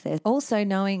fantastic things there. Also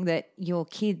knowing that your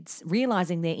kids,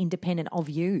 realising they're independent of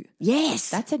you. Yes.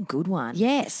 That's a good one.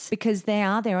 Yes. Because they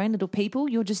are their own little people.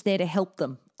 You're just there to help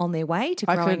them on their way to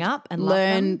growing up and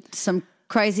learn love them. some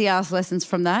crazy ass lessons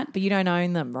from that. But you don't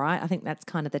own them, right? I think that's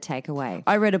kind of the takeaway.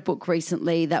 I read a book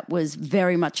recently that was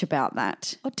very much about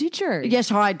that. Oh, did you?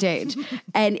 Yes, I did.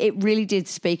 And it really did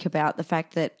speak about the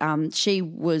fact that she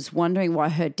was wondering why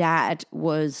her dad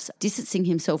was distancing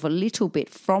himself a little bit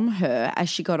from her as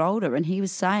she got older. And he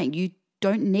was saying, you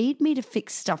don't need me to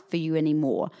fix stuff for you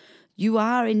anymore. You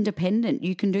are independent.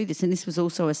 You can do this. And this was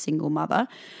also a single mother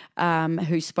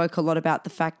who spoke a lot about the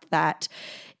fact that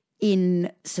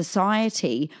in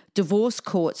society, divorce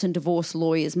courts and divorce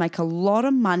lawyers make a lot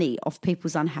of money off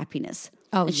people's unhappiness.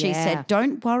 Oh, and she said,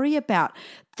 don't worry about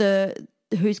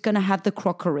who's going to have the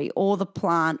crockery or the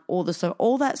plant or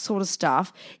all that sort of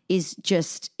stuff is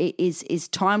just is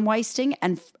time wasting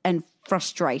and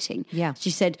frustrating. Yeah. She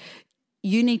said,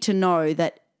 you need to know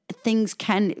that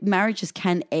marriages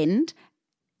can end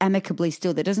amicably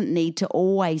still. There doesn't need to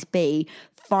always be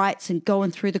fights and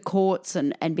going through the courts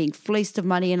and being fleeced of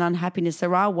money and unhappiness.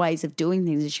 There are ways of doing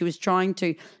things. And she was trying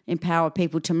to empower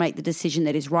people to make the decision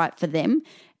that is right for them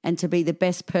and to be the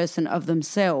best person of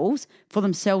themselves, for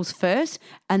themselves first,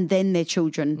 and then their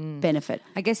children benefit.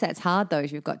 I guess that's hard though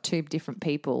if you've got two different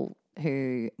people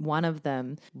who one of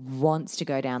them wants to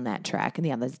go down that track and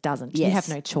the other doesn't. Yes. You have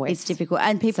no choice. It's difficult.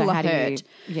 And people are hurt.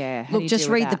 Look, just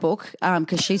read the book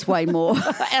because she's way more.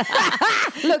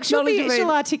 Look, she'll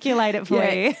articulate it for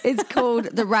you. It's called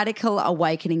The Radical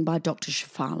Awakening by Dr.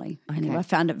 Shefali. Anyway, I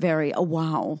found it very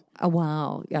wow. Oh,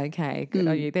 wow. Okay. Good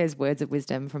on you. There's words of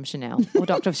wisdom from Chanel or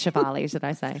Dr. Shefali, should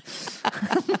I say.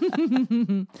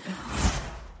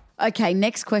 Okay,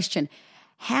 next question.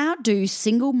 How do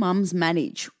single mums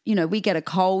manage? You know, we get a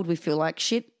cold, we feel like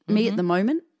shit. Me at the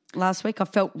moment, last week I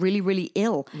felt really, really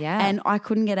ill. Yeah. And I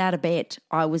couldn't get out of bed.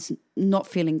 I was not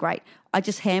feeling great. I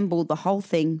just handballed the whole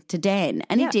thing to Dan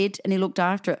and he did and he looked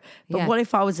after it. But what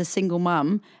if I was a single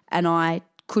mum and I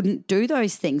couldn't do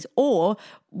those things? Or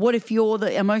what if you're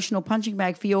the emotional punching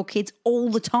bag for your kids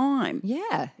all the time?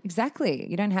 Yeah, exactly.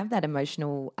 You don't have that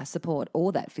emotional support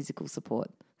or that physical support.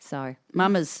 So,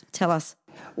 mamas, tell us.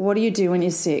 What do you do when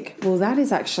you're sick? Well, that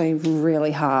is actually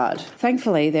really hard.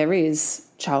 Thankfully, there is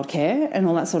childcare and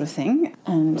all that sort of thing,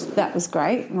 and that was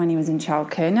great when he was in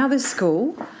childcare. Now there's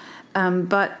school,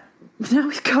 but now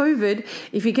with COVID,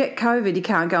 if you get COVID, you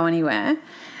can't go anywhere.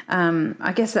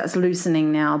 I guess that's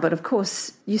loosening now, but of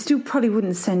course, you still probably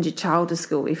wouldn't send your child to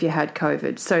school if you had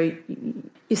COVID. So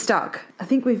you're stuck. I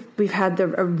think we've had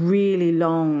a really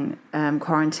long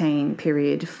quarantine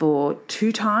period for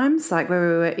 2 times, like where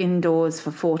we were indoors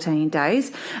for 14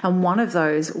 days. And one of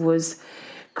those was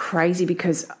crazy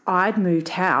because I'd moved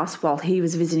house while he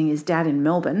was visiting his dad in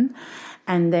Melbourne.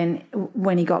 And then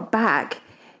when he got back,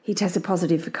 he tested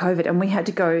positive for COVID and we had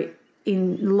to go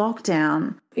in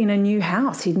lockdown in a new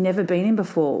house he'd never been in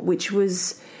before, which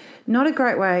was not a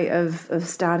great way of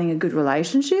starting a good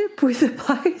relationship with the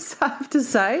place, I have to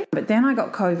say. But then I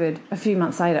got COVID a few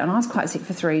months later and I was quite sick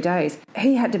for 3 days.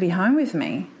 He had to be home with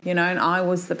me, and I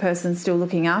was the person still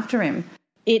looking after him.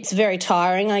 It's very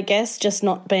tiring, I guess, just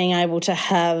not being able to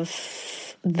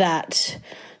have that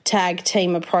tag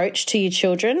team approach to your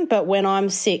children. But when I'm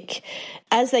sick,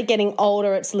 as they're getting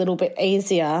older, it's a little bit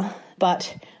easier,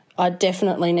 but I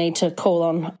definitely need to call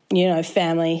on,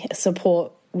 family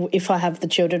support if I have the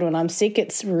children when I'm sick.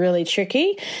 It's really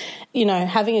tricky.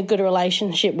 Having a good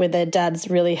relationship with their dad's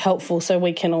really helpful so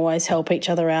we can always help each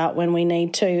other out when we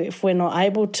need to. If we're not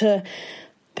able to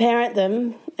parent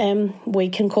them, we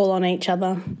can call on each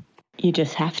other. You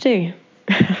just have to.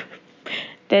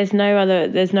 There's no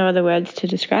other words to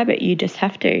describe it. You just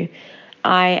have to.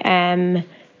 I am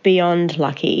beyond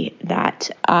lucky that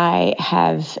I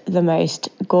have the most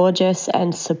gorgeous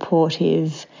and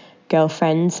supportive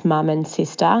girlfriends, mum and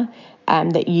sister,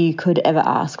 that you could ever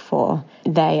ask for.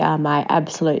 They are my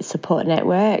absolute support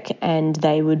network and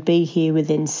they would be here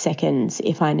within seconds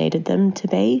if I needed them to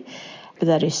be. But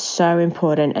that is so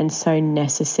important and so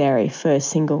necessary for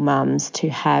single mums to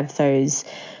have those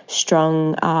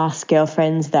strong ass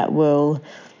girlfriends that will,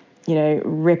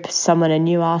 rip someone a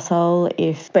new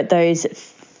arsehole but those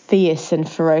fierce and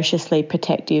ferociously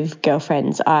protective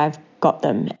girlfriends, I've got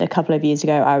them. A couple of years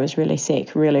ago, I was really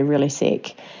sick, really, really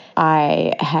sick.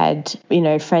 I had,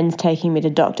 friends taking me to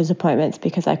doctor's appointments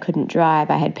because I couldn't drive.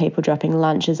 I had people dropping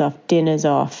lunches off, dinners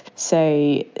off.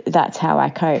 So that's how I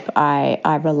cope.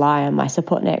 I rely on my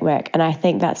support network. And I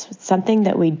think that's something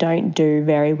that we don't do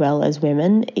very well as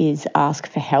women is ask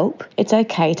for help. It's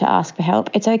okay to ask for help.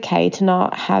 It's okay to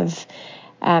not have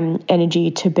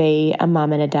energy to be a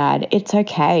mum and a dad. It's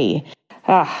okay.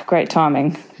 Great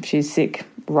timing. She's sick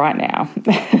right now.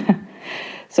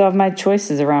 So I've made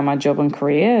choices around my job and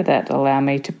career that allow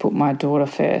me to put my daughter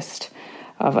first.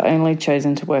 I've only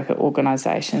chosen to work at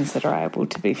organisations that are able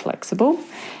to be flexible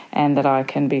and that I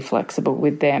can be flexible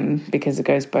with them because it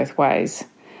goes both ways.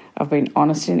 I've been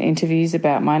honest in interviews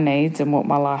about my needs and what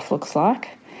my life looks like.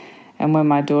 And when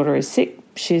my daughter is sick,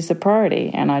 she's the priority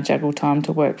and I juggle time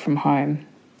to work from home.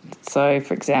 So,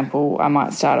 for example, I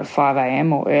might start at 5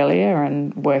 a.m. or earlier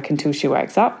and work until she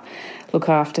wakes up, look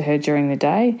after her during the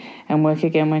day and work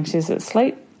again when she's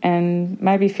asleep and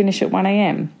maybe finish at 1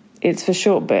 a.m. It's for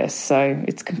short bursts, so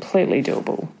it's completely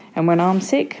doable. And when I'm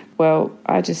sick, well,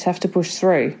 I just have to push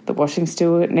through. The washing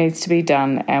still needs to be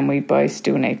done and we both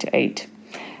still need to eat.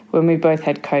 When we both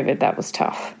had COVID, that was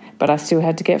tough. But I still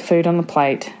had to get food on the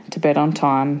plate, to bed on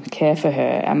time, care for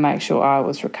her and make sure I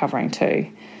was recovering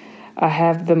too. I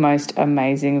have the most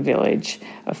amazing village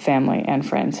of family and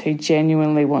friends who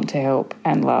genuinely want to help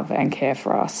and love and care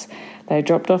for us. They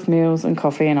dropped off meals and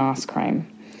coffee and ice cream.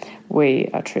 We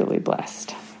are truly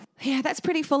blessed. Yeah, that's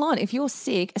pretty full on. If you're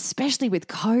sick, especially with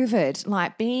COVID,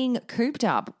 like being cooped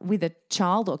up with a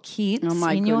child or kids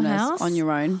in your house. On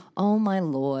your own. Oh, my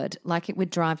Lord. Like it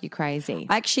would drive you crazy.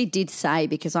 I actually did say,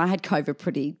 because I had COVID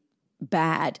pretty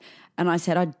bad, and I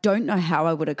said, I don't know how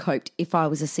I would have coped if I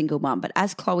was a single mum. But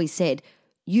as Chloe said,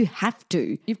 you have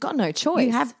to. You've got no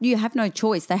choice. You have no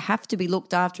choice. They have to be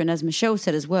looked after. And as Michelle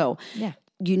said as well,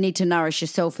 you need to nourish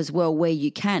yourself as well where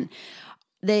you can.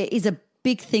 There is a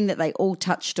big thing that they all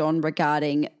touched on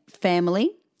regarding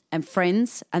family and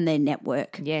friends and their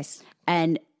network. Yes.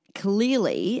 And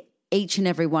clearly each and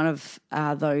every one of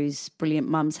those brilliant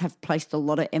mums have placed a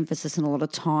lot of emphasis and a lot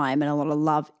of time and a lot of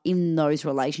love in those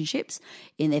relationships,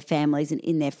 in their families and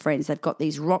in their friends. They've got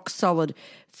these rock solid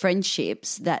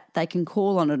friendships that they can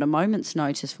call on at a moment's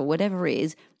notice for whatever it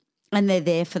is, and they're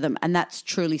there for them. And that's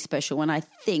truly special. And I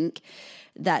think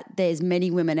that there's many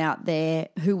women out there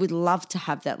who would love to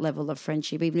have that level of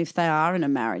friendship, even if they are in a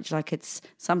marriage. Like it's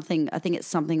something, I think it's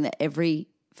something that every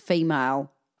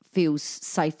female feels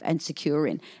safe and secure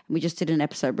in. And we just did an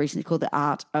episode recently called The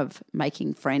Art of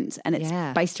Making Friends, and it's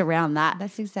based around that.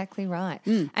 That's exactly right.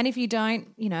 And if you don't,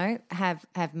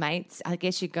 have mates, I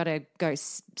guess you've got to go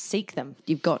seek them.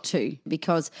 You've got to,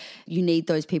 because you need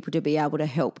those people to be able to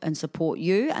help and support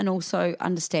you and also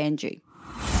understand you.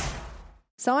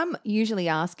 So I'm usually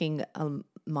asking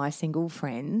my single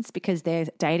friends, because their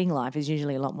dating life is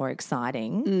usually a lot more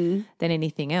exciting than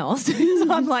anything else.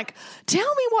 So I'm like,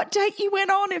 tell me what date you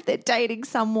went on if they're dating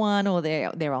someone or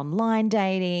they're online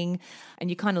dating,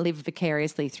 and you kind of live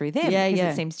vicariously through them because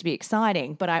it seems to be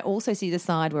exciting. But I also see the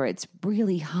side where it's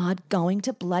really hard going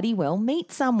to bloody well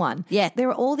meet someone. Yeah. There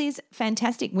are all these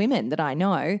fantastic women that I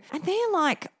know, and they're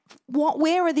like,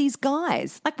 where are these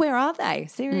guys? Like, where are they?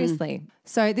 Seriously.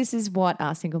 So this is what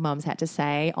our single mums had to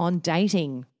say on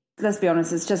dating. Let's be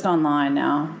honest, it's just online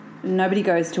now. Nobody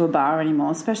goes to a bar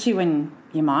anymore, especially when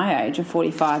you're my age, or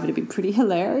 45. It'd be pretty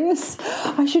hilarious.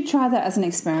 I should try that as an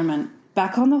experiment.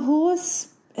 Back on the horse,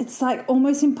 it's like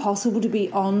almost impossible to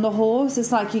be on the horse.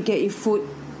 It's like you get your foot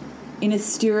in a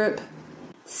stirrup,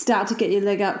 start to get your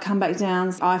leg up, come back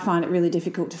down. I find it really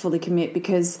difficult to fully commit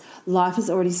because life is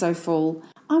already so full.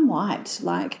 I'm white.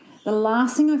 Like, the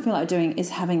last thing I feel like doing is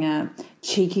having a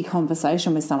cheeky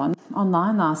conversation with someone.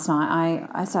 Online last night,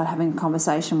 I started having a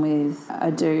conversation with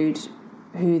a dude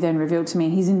who then revealed to me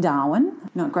he's in Darwin.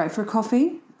 Not great for a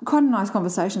coffee. Quite a nice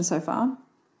conversation so far.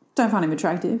 Don't find him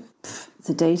attractive. It's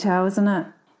a detail, isn't it?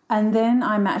 And then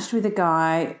I matched with a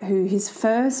guy who his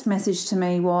first message to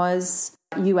me was,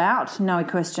 "You out?" No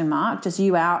question mark. Just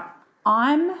 "you out."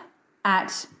 I'm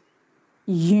at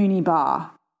uni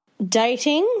bar.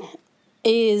 Dating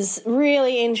is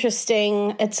really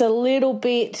interesting. It's a little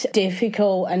bit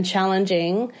difficult and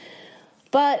challenging,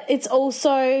 but it's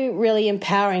also really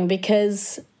empowering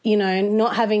because,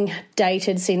 not having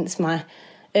dated since my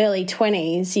early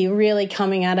 20s, you're really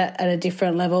coming at it at a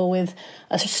different level with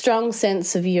a strong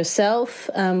sense of yourself,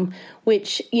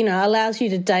 which, allows you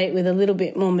to date with a little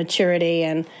bit more maturity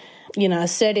and,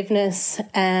 assertiveness.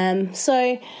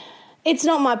 So it's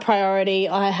not my priority.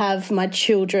 I have my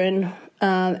children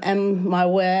and my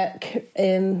work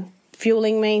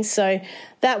fueling me, so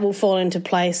that will fall into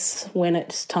place when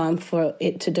it's time for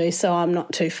it to do so. I'm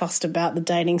not too fussed about the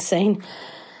dating scene.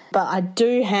 But I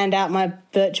do hand out my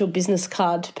virtual business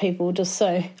card to people just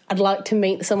so I'd like to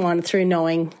meet someone through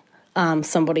knowing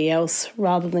somebody else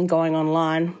rather than going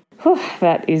online.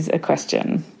 That is a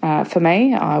question. For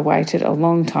me, I waited a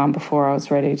long time before I was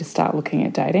ready to start looking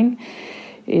at dating.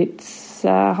 It's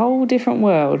a whole different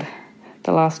world.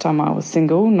 The last time I was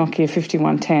single, Nokia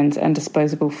 5110s and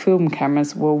disposable film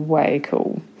cameras were way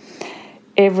cool.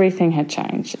 Everything had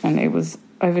changed and it was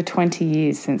over 20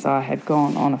 years since I had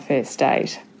gone on a first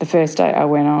date. The first date I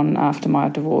went on after my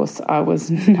divorce, I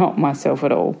was not myself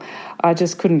at all. I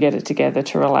just couldn't get it together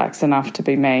to relax enough to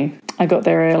be me. I got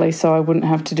there early so I wouldn't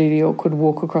have to do the awkward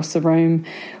walk across the room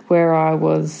where I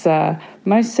was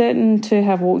most certain to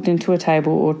have walked into a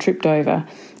table or tripped over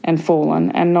and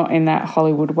fallen, and not in that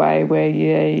Hollywood way where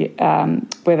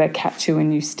they catch you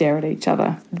and you stare at each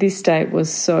other. This date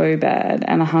was so bad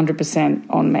and 100%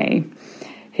 on me.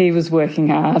 He was working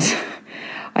hard.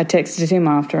 I texted him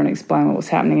after and explained what was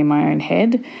happening in my own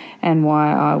head and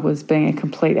why I was being a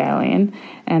complete alien,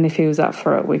 and if he was up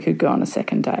for it, we could go on a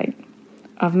second date.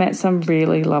 I've met some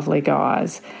really lovely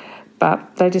guys,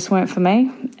 but they just weren't for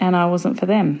me and I wasn't for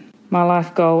them. My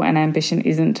life goal and ambition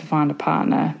isn't to find a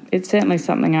partner. It's certainly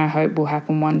something I hope will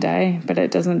happen one day, but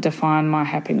it doesn't define my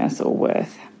happiness or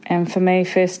worth. And for me,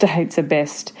 first dates are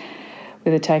best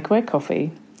with a takeaway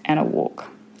coffee and a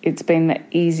walk. It's been the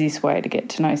easiest way to get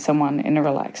to know someone in a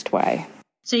relaxed way.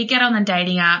 So you get on the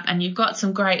dating app and you've got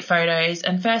some great photos,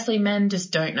 and firstly, men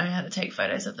just don't know how to take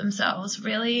photos of themselves,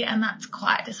 really, and that's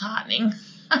quite disheartening.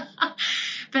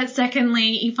 But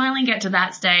secondly, you finally get to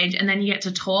that stage and then you get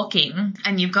to talking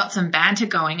and you've got some banter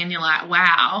going and you're like,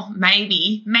 wow,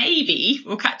 maybe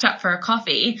we'll catch up for a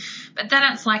coffee. But then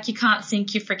it's like you can't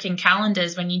sync your freaking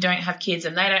calendars when you don't have kids,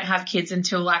 and they don't have kids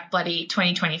until like bloody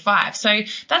 2025. So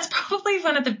that's probably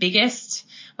one of the biggest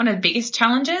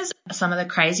challenges. Some of the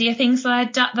crazier things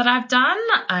that I've done,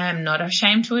 I am not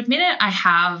ashamed to admit it.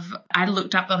 I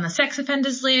looked up on the sex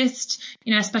offenders list,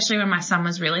 especially when my son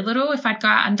was really little, if I'd go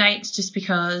out on dates, just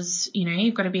because,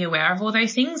 you've got to be aware of all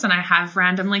those things. And I have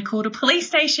randomly called a police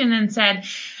station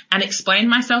and explained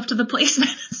myself to the policeman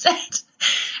and said,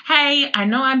 hey, I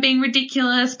know I'm being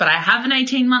ridiculous, but I have an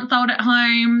 18-month-old at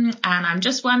home and I'm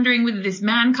just wondering whether this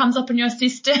man comes up in your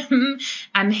system.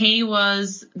 And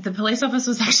the police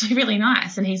officer was actually really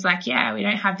nice. And he's like, yeah, we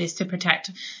don't have this to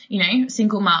protect,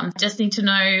 single mums. Just need to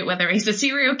know whether he's a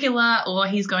serial killer or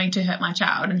he's going to hurt my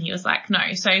child. And he was like,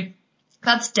 no. So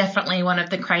that's definitely one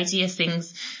of the craziest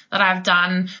things that I've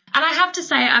done. And I have to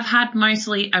say I've had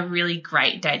mostly a really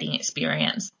great dating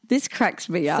experience. This cracks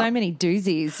me up. So many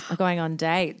doozies are going on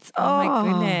dates. Oh my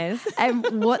goodness.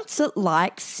 And what's it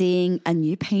like seeing a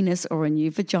new penis or a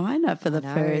new vagina for the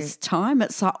first time?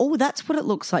 It's like, oh, that's what it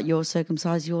looks like. You're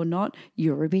circumcised, you're not.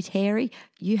 You're a bit hairy.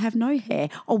 You have no hair.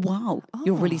 Oh, wow.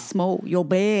 You're really small. You're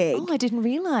big. Oh, I didn't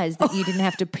realise that you didn't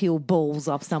have to peel balls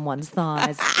off someone's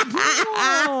thighs.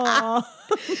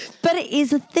 But it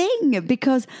is a thing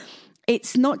because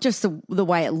it's not just the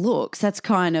way it looks. That's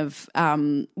kind of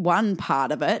one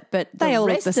part of it, but they all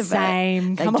look the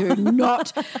same. They do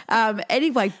not.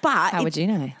 Anyway, but how would you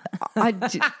know?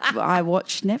 I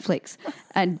watch Netflix,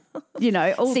 and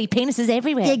see penises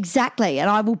everywhere. Exactly, and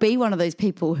I will be one of those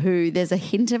people who there's a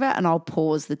hint of it, and I'll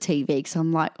pause the TV because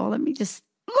I'm like, oh, let me just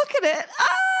look at it.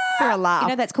 For a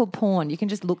laugh. That's called porn. You can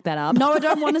just look that up. No, I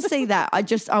don't want to see that.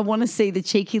 I want to see the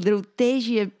cheeky little, there's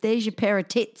your pair of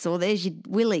tits, or there's your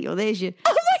willy, or there's your...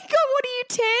 Oh my God, what are you,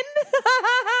 10?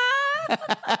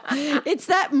 It's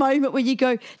that moment where you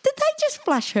go, did they just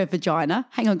flash her vagina?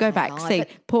 Hang on, go back, see,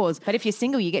 pause. But if you're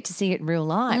single, you get to see it in real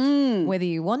life. Whether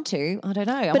you want to, I don't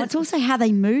know. But it's also how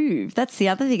they move. That's the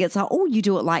other thing. It's like, oh, you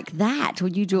do it like that, or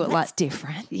you do it like... That's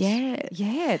different. Yeah.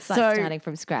 Yeah, it's like starting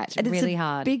from scratch. And really it's a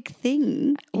hard. big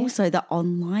thing. Yeah. Also, the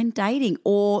online dating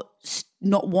or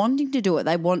not wanting to do it.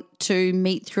 They want to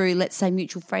meet through, let's say,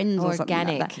 mutual friends or something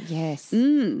organic, like that. Yes.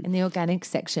 In the organic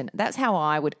section. That's how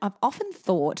I've often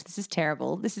thought, this is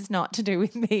terrible, this is not to do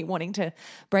with me wanting to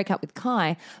break up with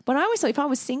Kai, but I always thought if I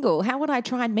was single, how would I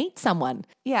try and meet someone?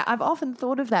 Yeah, I've often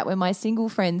thought of that when my single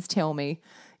friends tell me,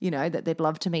 that they'd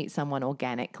love to meet someone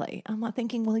organically. I'm like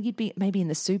thinking, well, you'd be maybe in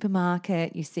the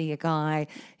supermarket, you see a guy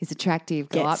who's attractive,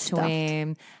 go up to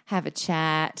him, have a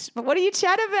chat. But what do you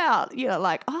chat about?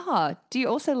 Like, do you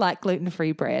also like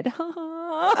gluten-free bread? You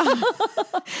can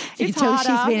tell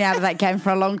she's been out of that game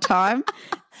for a long time.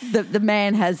 The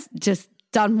man has just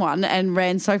done one and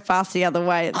ran so fast the other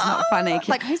way. It's not funny.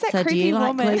 Like, who's that creepy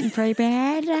woman? Do you like gluten-free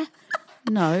bread?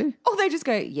 No. Oh, they just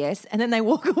go, yes, and then they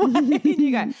walk away and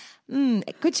you go,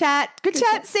 good chat,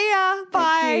 see ya,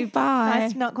 bye. Thank you, bye.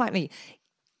 Nice, not quite me.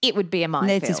 It would be a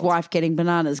minefield. There's his wife getting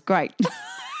bananas, great.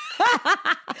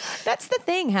 That's the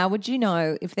thing. How would you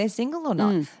know if they're single or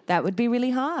not? That would be really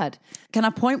hard. Can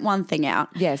I point one thing out?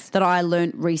 Yes. That I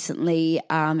learned recently.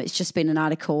 It's just been an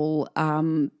article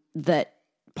that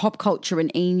Pop Culture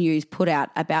and E! News put out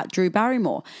about Drew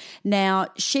Barrymore. Now,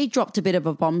 she dropped a bit of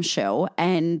a bombshell,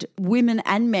 and women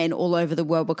and men all over the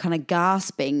world were kind of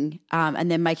gasping and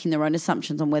then making their own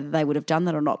assumptions on whether they would have done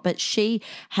that or not. But she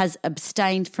has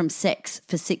abstained from sex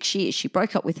for 6 years. She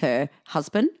broke up with her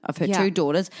husband of her 2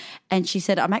 daughters, and she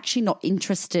said, I'm actually not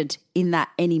interested in that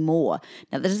anymore.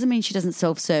 Now, that doesn't mean she doesn't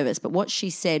self-service, but what she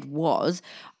said was,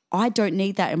 I don't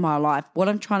need that in my life. What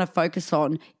I'm trying to focus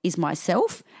on is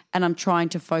myself, and I'm trying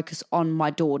to focus on my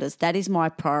daughters. That is my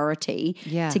priority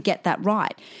to get that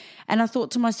right. And I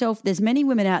thought to myself, there's many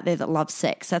women out there that love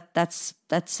sex. That's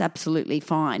absolutely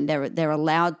fine. They're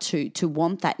allowed to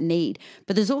want that need.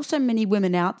 But there's also many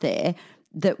women out there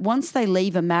that once they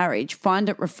leave a marriage find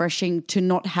it refreshing to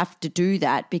not have to do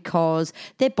that because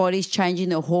their body's changing,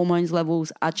 their hormones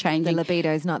levels are changing. The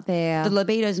libido's not there. And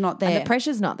the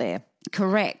pressure's not there.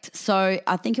 Correct. So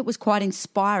I think it was quite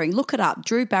inspiring. Look it up.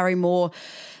 Drew Barrymore,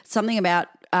 something about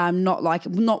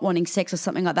not wanting sex or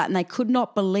something like that. And they could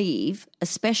not believe,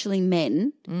 especially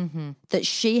men, that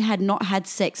she had not had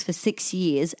sex for 6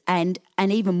 years and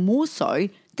even more so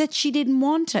that she didn't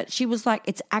want it. She was like,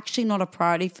 it's actually not a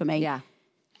priority for me. Yeah.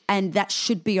 And that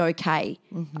should be okay.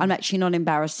 I'm actually not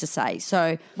embarrassed to say.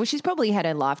 So, well, she's probably had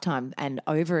a lifetime and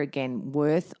over again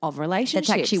worth of relationships.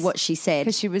 That's actually what she said.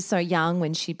 Because she was so young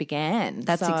when she began.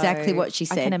 That's exactly what she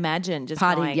said. I can imagine just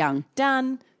party young.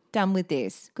 Done with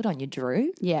this. Good on you,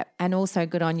 Drew. Yeah. And also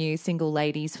good on you, single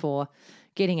ladies, for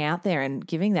getting out there and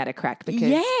giving that a crack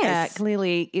because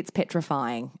clearly it's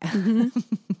petrifying.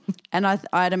 And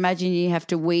I'd imagine you have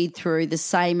to weed through the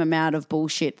same amount of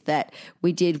bullshit that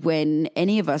we did when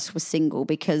any of us were single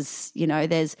because, you know,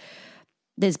 there's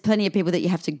plenty of people that you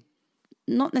have to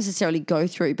not necessarily go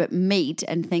through but meet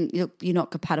and think, look, you're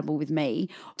not compatible with me,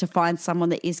 to find someone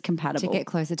that is compatible. To get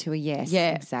closer to a yes.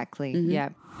 Yeah. Exactly. Mm-hmm. Yeah.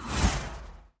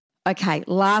 Okay,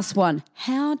 last one.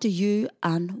 How do you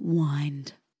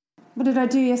unwind? What did I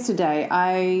do yesterday?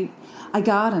 I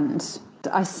gardened.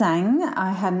 I sang.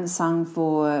 I hadn't sung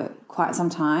for quite some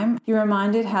time. You're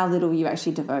reminded how little you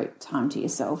actually devote time to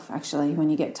yourself, actually, when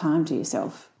you get time to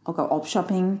yourself. I'll go op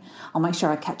shopping. I'll make sure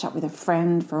I catch up with a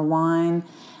friend for a wine.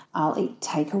 I'll eat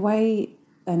takeaway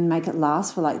and make it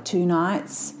last for like 2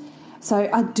 nights. So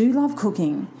I do love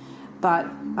cooking, but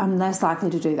I'm less likely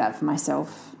to do that for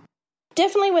myself.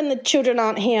 Definitely when the children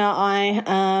aren't here,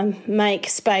 I make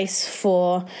space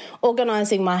for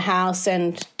organising my house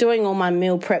and doing all my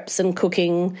meal preps and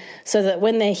cooking so that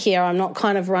when they're here, I'm not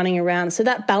kind of running around. So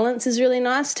that balance is really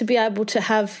nice to be able to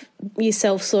have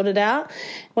yourself sorted out.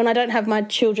 When I don't have my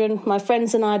children, my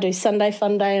friends and I do Sunday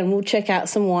Fun Day and we'll check out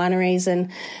some wineries, and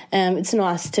it's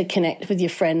nice to connect with your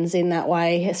friends in that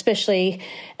way, especially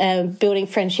building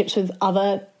friendships with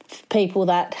other people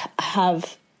that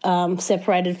have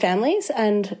separated families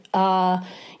and are,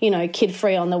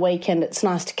 kid-free on the weekend. It's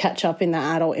nice to catch up in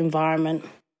that adult environment.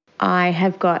 I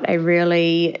have got a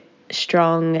really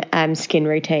strong skin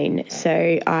routine.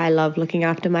 So I love looking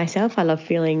after myself. I love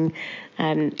feeling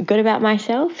good about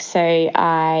myself. So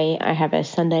I have a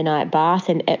Sunday night bath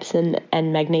in Epsom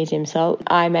and magnesium salt.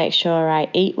 I make sure I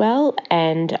eat well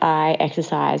and I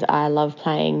exercise. I love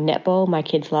playing netball. My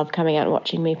kids love coming out and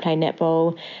watching me play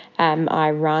netball. I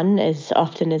run as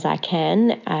often as I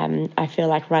can. I feel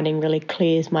like running really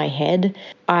clears my head.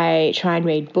 I try and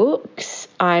read books.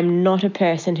 I'm not a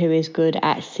person who is good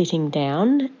at sitting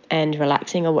down and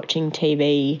relaxing or watching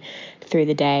TV through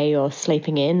the day or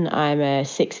sleeping in. I'm a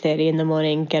 6:30 in the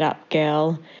morning get up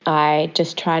girl. I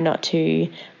just try not to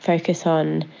focus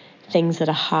on things that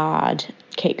are hard.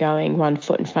 Keep going one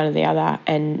foot in front of the other,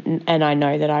 and I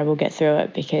know that I will get through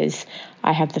it because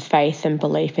I have the faith and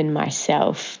belief in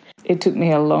myself. It took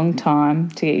me a long time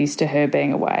to get used to her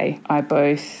being away. I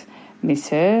both miss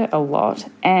her a lot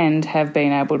and have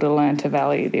been able to learn to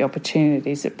value the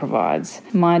opportunities it provides.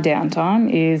 My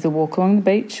downtime is a walk along the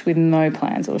beach with no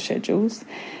plans or schedules,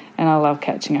 and I love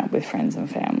catching up with friends and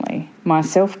family. My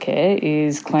self-care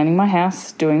is cleaning my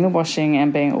house, doing the washing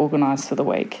and being organised for the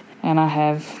week. And I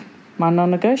have my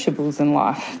non-negotiables in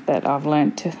life that I've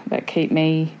learnt that keep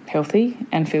me healthy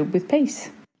and filled with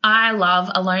peace. I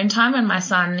love alone time when my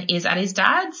son is at his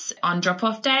dad's. On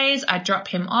drop-off days, I drop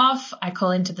him off. I call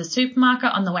into the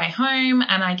supermarket on the way home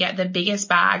and I get the biggest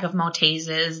bag of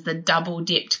Maltesers, the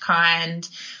double-dipped kind.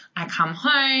 I come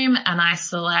home and I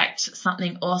select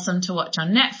something awesome to watch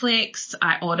on Netflix.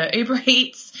 I order Uber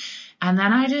Eats and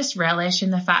then I just relish in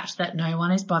the fact that no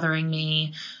one is bothering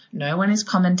me, no one is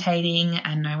commentating,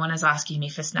 and no one is asking me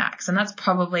for snacks. And that's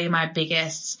probably my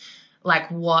biggest,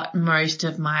 what most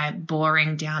of my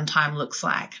boring downtime looks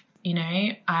like.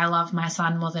 I love my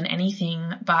son more than anything,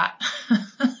 but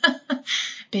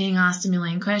being asked a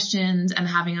million questions and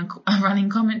having a running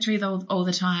commentary all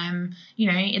the time,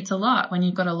 you know, it's a lot when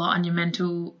you've got a lot on your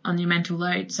mental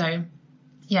load. So,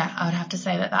 yeah, I would have to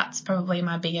say that that's probably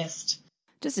my biggest.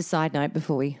 Just a side note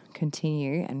before we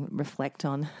continue and reflect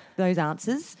on those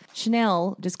answers.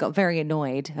 Chanel just got very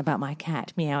annoyed about my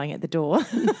cat meowing at the door.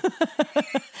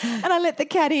 And I let the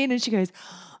cat in and she goes,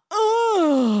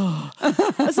 "Oh,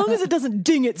 as long as it doesn't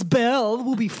ding its bell,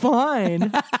 we'll be fine."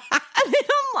 And then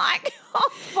I'm like, "Oh,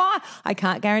 fine." I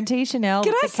can't guarantee, Chanel.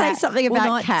 Can I say something about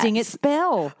not cats? ding its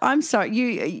bell. I'm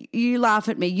sorry. You laugh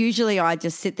at me. Usually I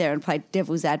just sit there and play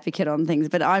devil's advocate on things,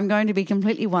 but I'm going to be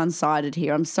completely one-sided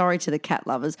here. I'm sorry to the cat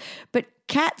lovers, but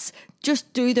cats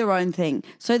just do their own thing.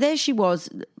 So there she was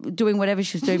doing whatever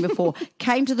she was doing before,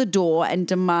 came to the door and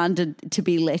demanded to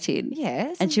be let in.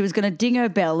 Yes. And she was going to ding her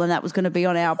bell and that was going to be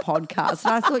on our podcast.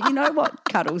 And I thought, you know what,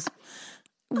 Cuddles?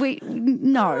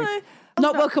 No.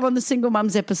 Not welcome on the Single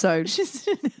Mums episode.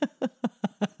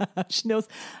 Chanel's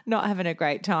not having a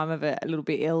great time of it, a little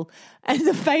bit ill. And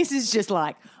the face is just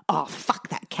like, "Oh, fuck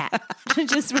that cat." It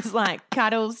just was like,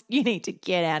 "Cuddles, you need to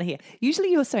get out of here.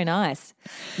 Usually you're so nice."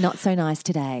 Not so nice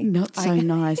today. Not so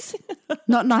nice.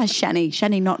 Not nice, Shani.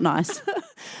 Shani, not nice.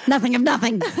 Nothing of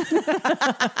nothing. But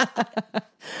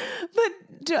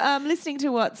listening to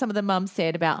what some of the mums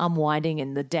said about unwinding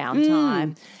in the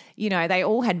downtime, you know, they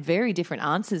all had very different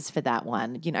answers for that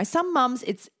one. You know, some mums,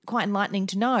 it's quite enlightening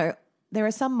to know there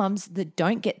are some mums that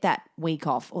don't get that week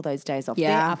off or those days off. Yeah.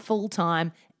 They are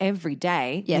full-time every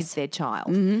day with their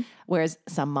child. Whereas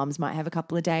some mums might have a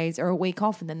couple of days or a week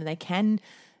off and then they can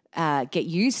get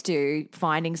used to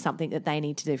finding something that they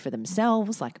need to do for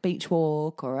themselves, like a beach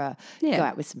walk or go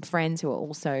out with some friends who are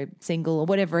also single or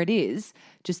whatever it is,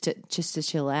 just to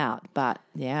chill out. But,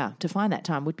 yeah, to find that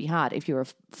time would be hard if you're a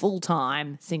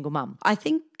full-time single mum. I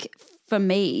think for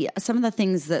me, some of the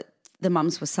things that the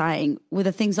mums were saying were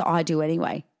the things that I do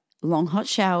anyway. Long hot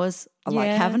showers. I like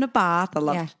having a bath. I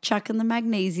love chucking the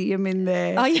magnesium in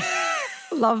there. Oh, yeah.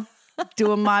 Love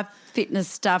doing my fitness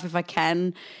stuff if I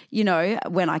can, you know,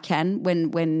 when I can,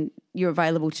 when you're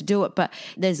available to do it. But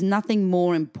there's nothing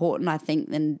more important, I think,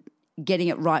 than getting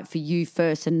it right for you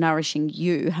first and nourishing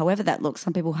you, however that looks.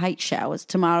 Some people hate showers.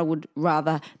 Tamara would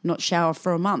rather not shower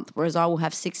for a month, whereas I will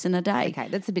have 6 in a day. Okay,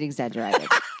 that's a bit exaggerated.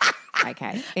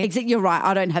 Okay. Except you're right.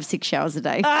 I don't have 6 showers a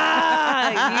day.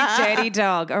 Ah, you dirty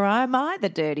dog. Or am I the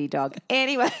dirty dog?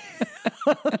 Anyway,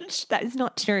 that is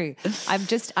not true. I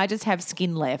just have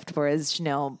skin left, whereas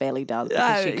Chanel barely does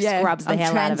because she scrubs the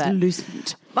hell out of it.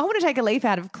 Translucent. I want to take a leaf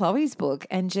out of Chloe's book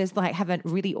and just like have a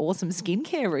really awesome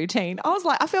skincare routine.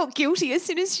 I felt guilty as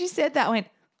soon as she said that. I went,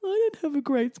 "I don't have a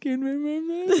great skin.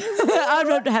 I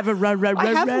don't have a I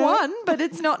have one, but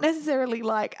it's not necessarily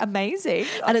like amazing.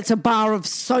 And it's a bar of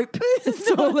soap.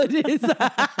 That's all it is.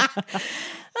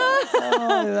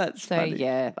 That's so funny.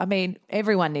 yeah. I mean,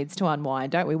 everyone needs to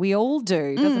unwind, don't we? We all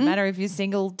do. Doesn't matter if you're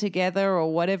single, together,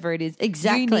 or whatever it is.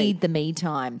 Exactly. You need the me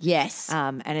time. Yes.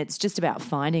 And it's just about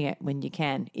finding it when you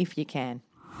can, if you can.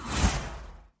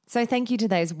 So thank you to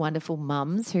those wonderful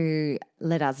mums who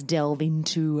let us delve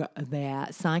into their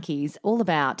psyches, all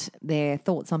about their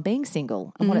thoughts on being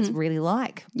single and what it's really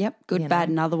like. Yep, good, bad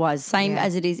and otherwise. Same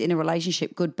as it is in a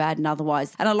relationship, good, bad and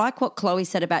otherwise. And I like what Chloe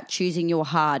said about choosing your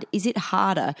hard. Is it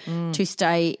harder to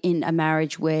stay in a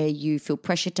marriage where you feel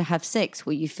pressured to have sex,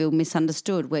 where you feel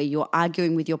misunderstood, where you're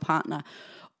arguing with your partner?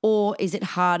 Or is it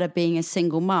harder being a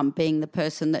single mum, being the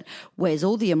person that wears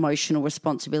all the emotional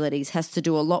responsibilities, has to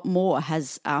do a lot more,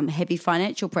 has heavy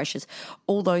financial pressures,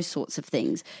 all those sorts of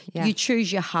things? Yeah. You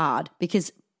choose your hard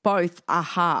because both are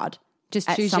hard. Just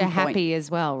at choose some your point. happy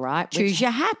as well, right? Choose your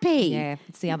happy. Yeah,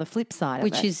 it's the other flip side of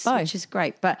which it. is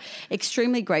great. But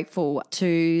extremely grateful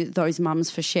to those mums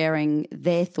for sharing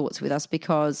their thoughts with us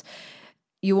because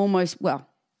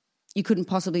you couldn't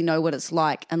possibly know what it's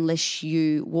like unless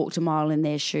you walked a mile in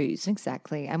their shoes.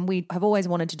 Exactly. And we have always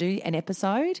wanted to do an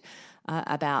episode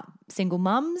about single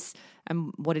mums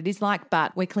and what it is like,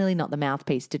 but we're clearly not the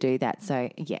mouthpiece to do that. So,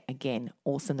 yeah, again,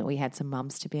 awesome that we had some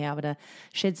mums to be able to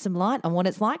shed some light on what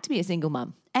it's like to be a single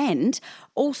mum. And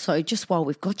also, just while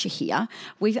we've got you here,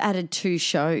 we've added 2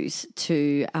 shows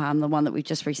to the one that we've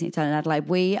just recently done in Adelaide.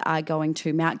 We are going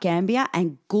to Mount Gambier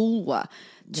and Goolwa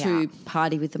to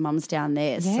party with the mums down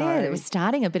there. Yeah, so we're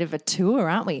starting a bit of a tour,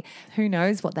 aren't we? Who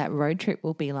knows what that road trip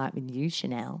will be like with you,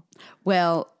 Chanel?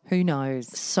 Well, who knows?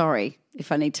 Sorry if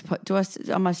I need to put.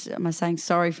 Am I saying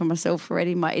sorry for myself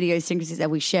already? My idiosyncrasies. Are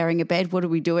we sharing a bed? What are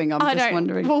we doing? I'm just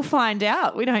wondering. We'll find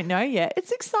out. We don't know yet.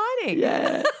 It's exciting.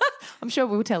 Yeah. I'm sure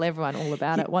we'll tell everyone all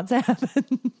about it once it happens.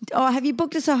 Oh, have you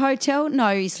booked us a hotel?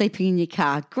 No, you're sleeping in your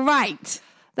car. Great.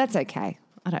 That's okay.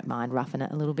 I don't mind roughing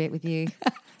it a little bit with you.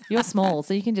 You're small,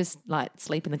 so you can just like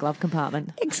sleep in the glove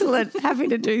compartment. Excellent. Happy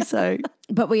to do so.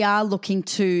 But we are looking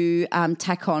to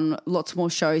tack on lots more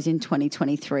shows in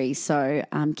 2023. So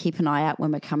keep an eye out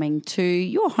when we're coming to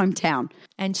your hometown.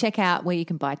 And check out where you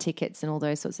can buy tickets and all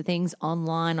those sorts of things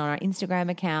online on our Instagram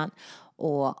account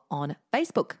or on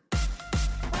Facebook.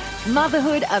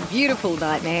 Motherhood, A Beautiful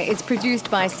Nightmare is produced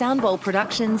by Soundbowl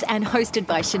Productions and hosted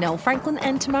by Chanel Franklin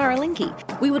and Tamara Linky.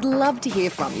 We would love to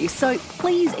hear from you, so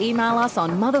please email us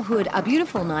on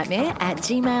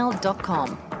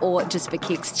motherhoodabeutifulnightmare@gmail.com. Or just for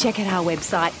kicks, check out our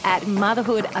website at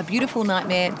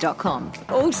motherhoodabeutifulnightmare.com.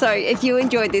 Also, if you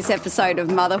enjoyed this episode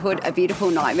of Motherhood, A Beautiful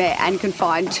Nightmare and can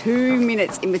find 2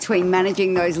 minutes in between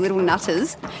managing those little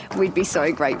nutters, we'd be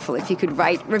so grateful if you could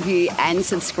rate, review and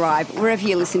subscribe wherever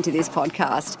you listen to this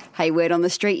podcast. Hey, word on the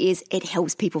street is it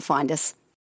helps people find us.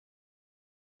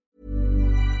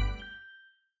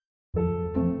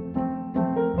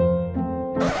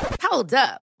 Hold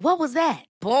up. What was that?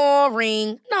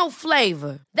 Boring. No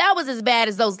flavor. That was as bad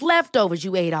as those leftovers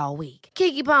you ate all week.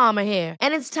 Keke Palmer here,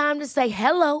 and it's time to say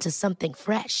hello to something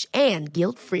fresh and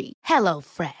guilt-free. Hello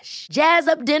Fresh. Jazz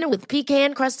up dinner with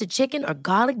pecan-crusted chicken or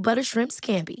garlic butter shrimp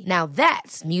scampi. Now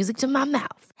that's music to my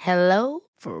mouth. Hello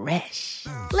Fresh.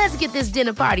 Let's get this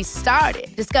dinner party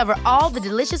started. Discover all the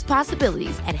delicious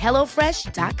possibilities at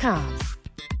HelloFresh.com.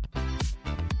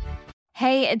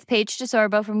 Hey, it's Paige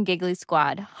DeSorbo from Giggly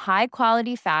Squad. High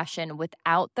quality fashion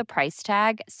without the price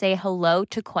tag. Say hello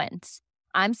to Quince.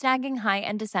 I'm snagging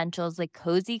high-end essentials like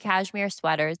cozy cashmere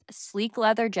sweaters, sleek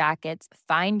leather jackets,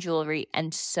 fine jewelry,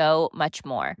 and so much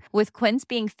more. With Quince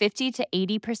being 50 to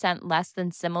 80% less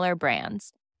than similar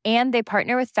brands. And they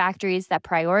partner with factories that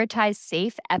prioritize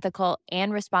safe, ethical,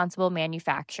 and responsible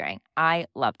manufacturing. I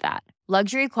love that.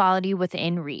 Luxury quality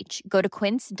within reach. Go to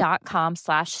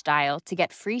quince.com/style to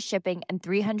get free shipping and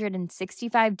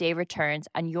 365-day returns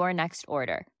on your next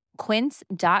order.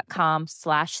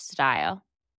 Quince.com/style.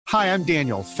 Hi, I'm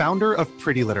Daniel, founder of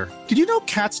Pretty Litter. Did you know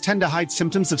cats tend to hide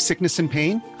symptoms of sickness and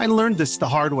pain? I learned this the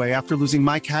hard way after losing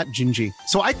my cat, Gingy.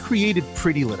 So I created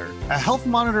Pretty Litter, a health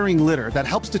monitoring litter that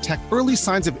helps detect early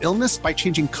signs of illness by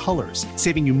changing colors,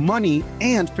 saving you money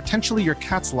and potentially your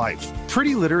cat's life.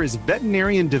 Pretty Litter is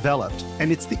veterinarian developed,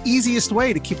 and it's the easiest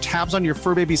way to keep tabs on your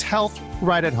fur baby's health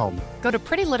right at home. Go to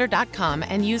prettylitter.com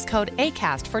and use code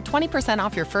ACAST for 20%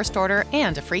 off your first order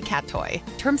and a free cat toy.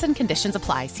 Terms and conditions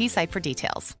apply. See site for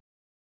details.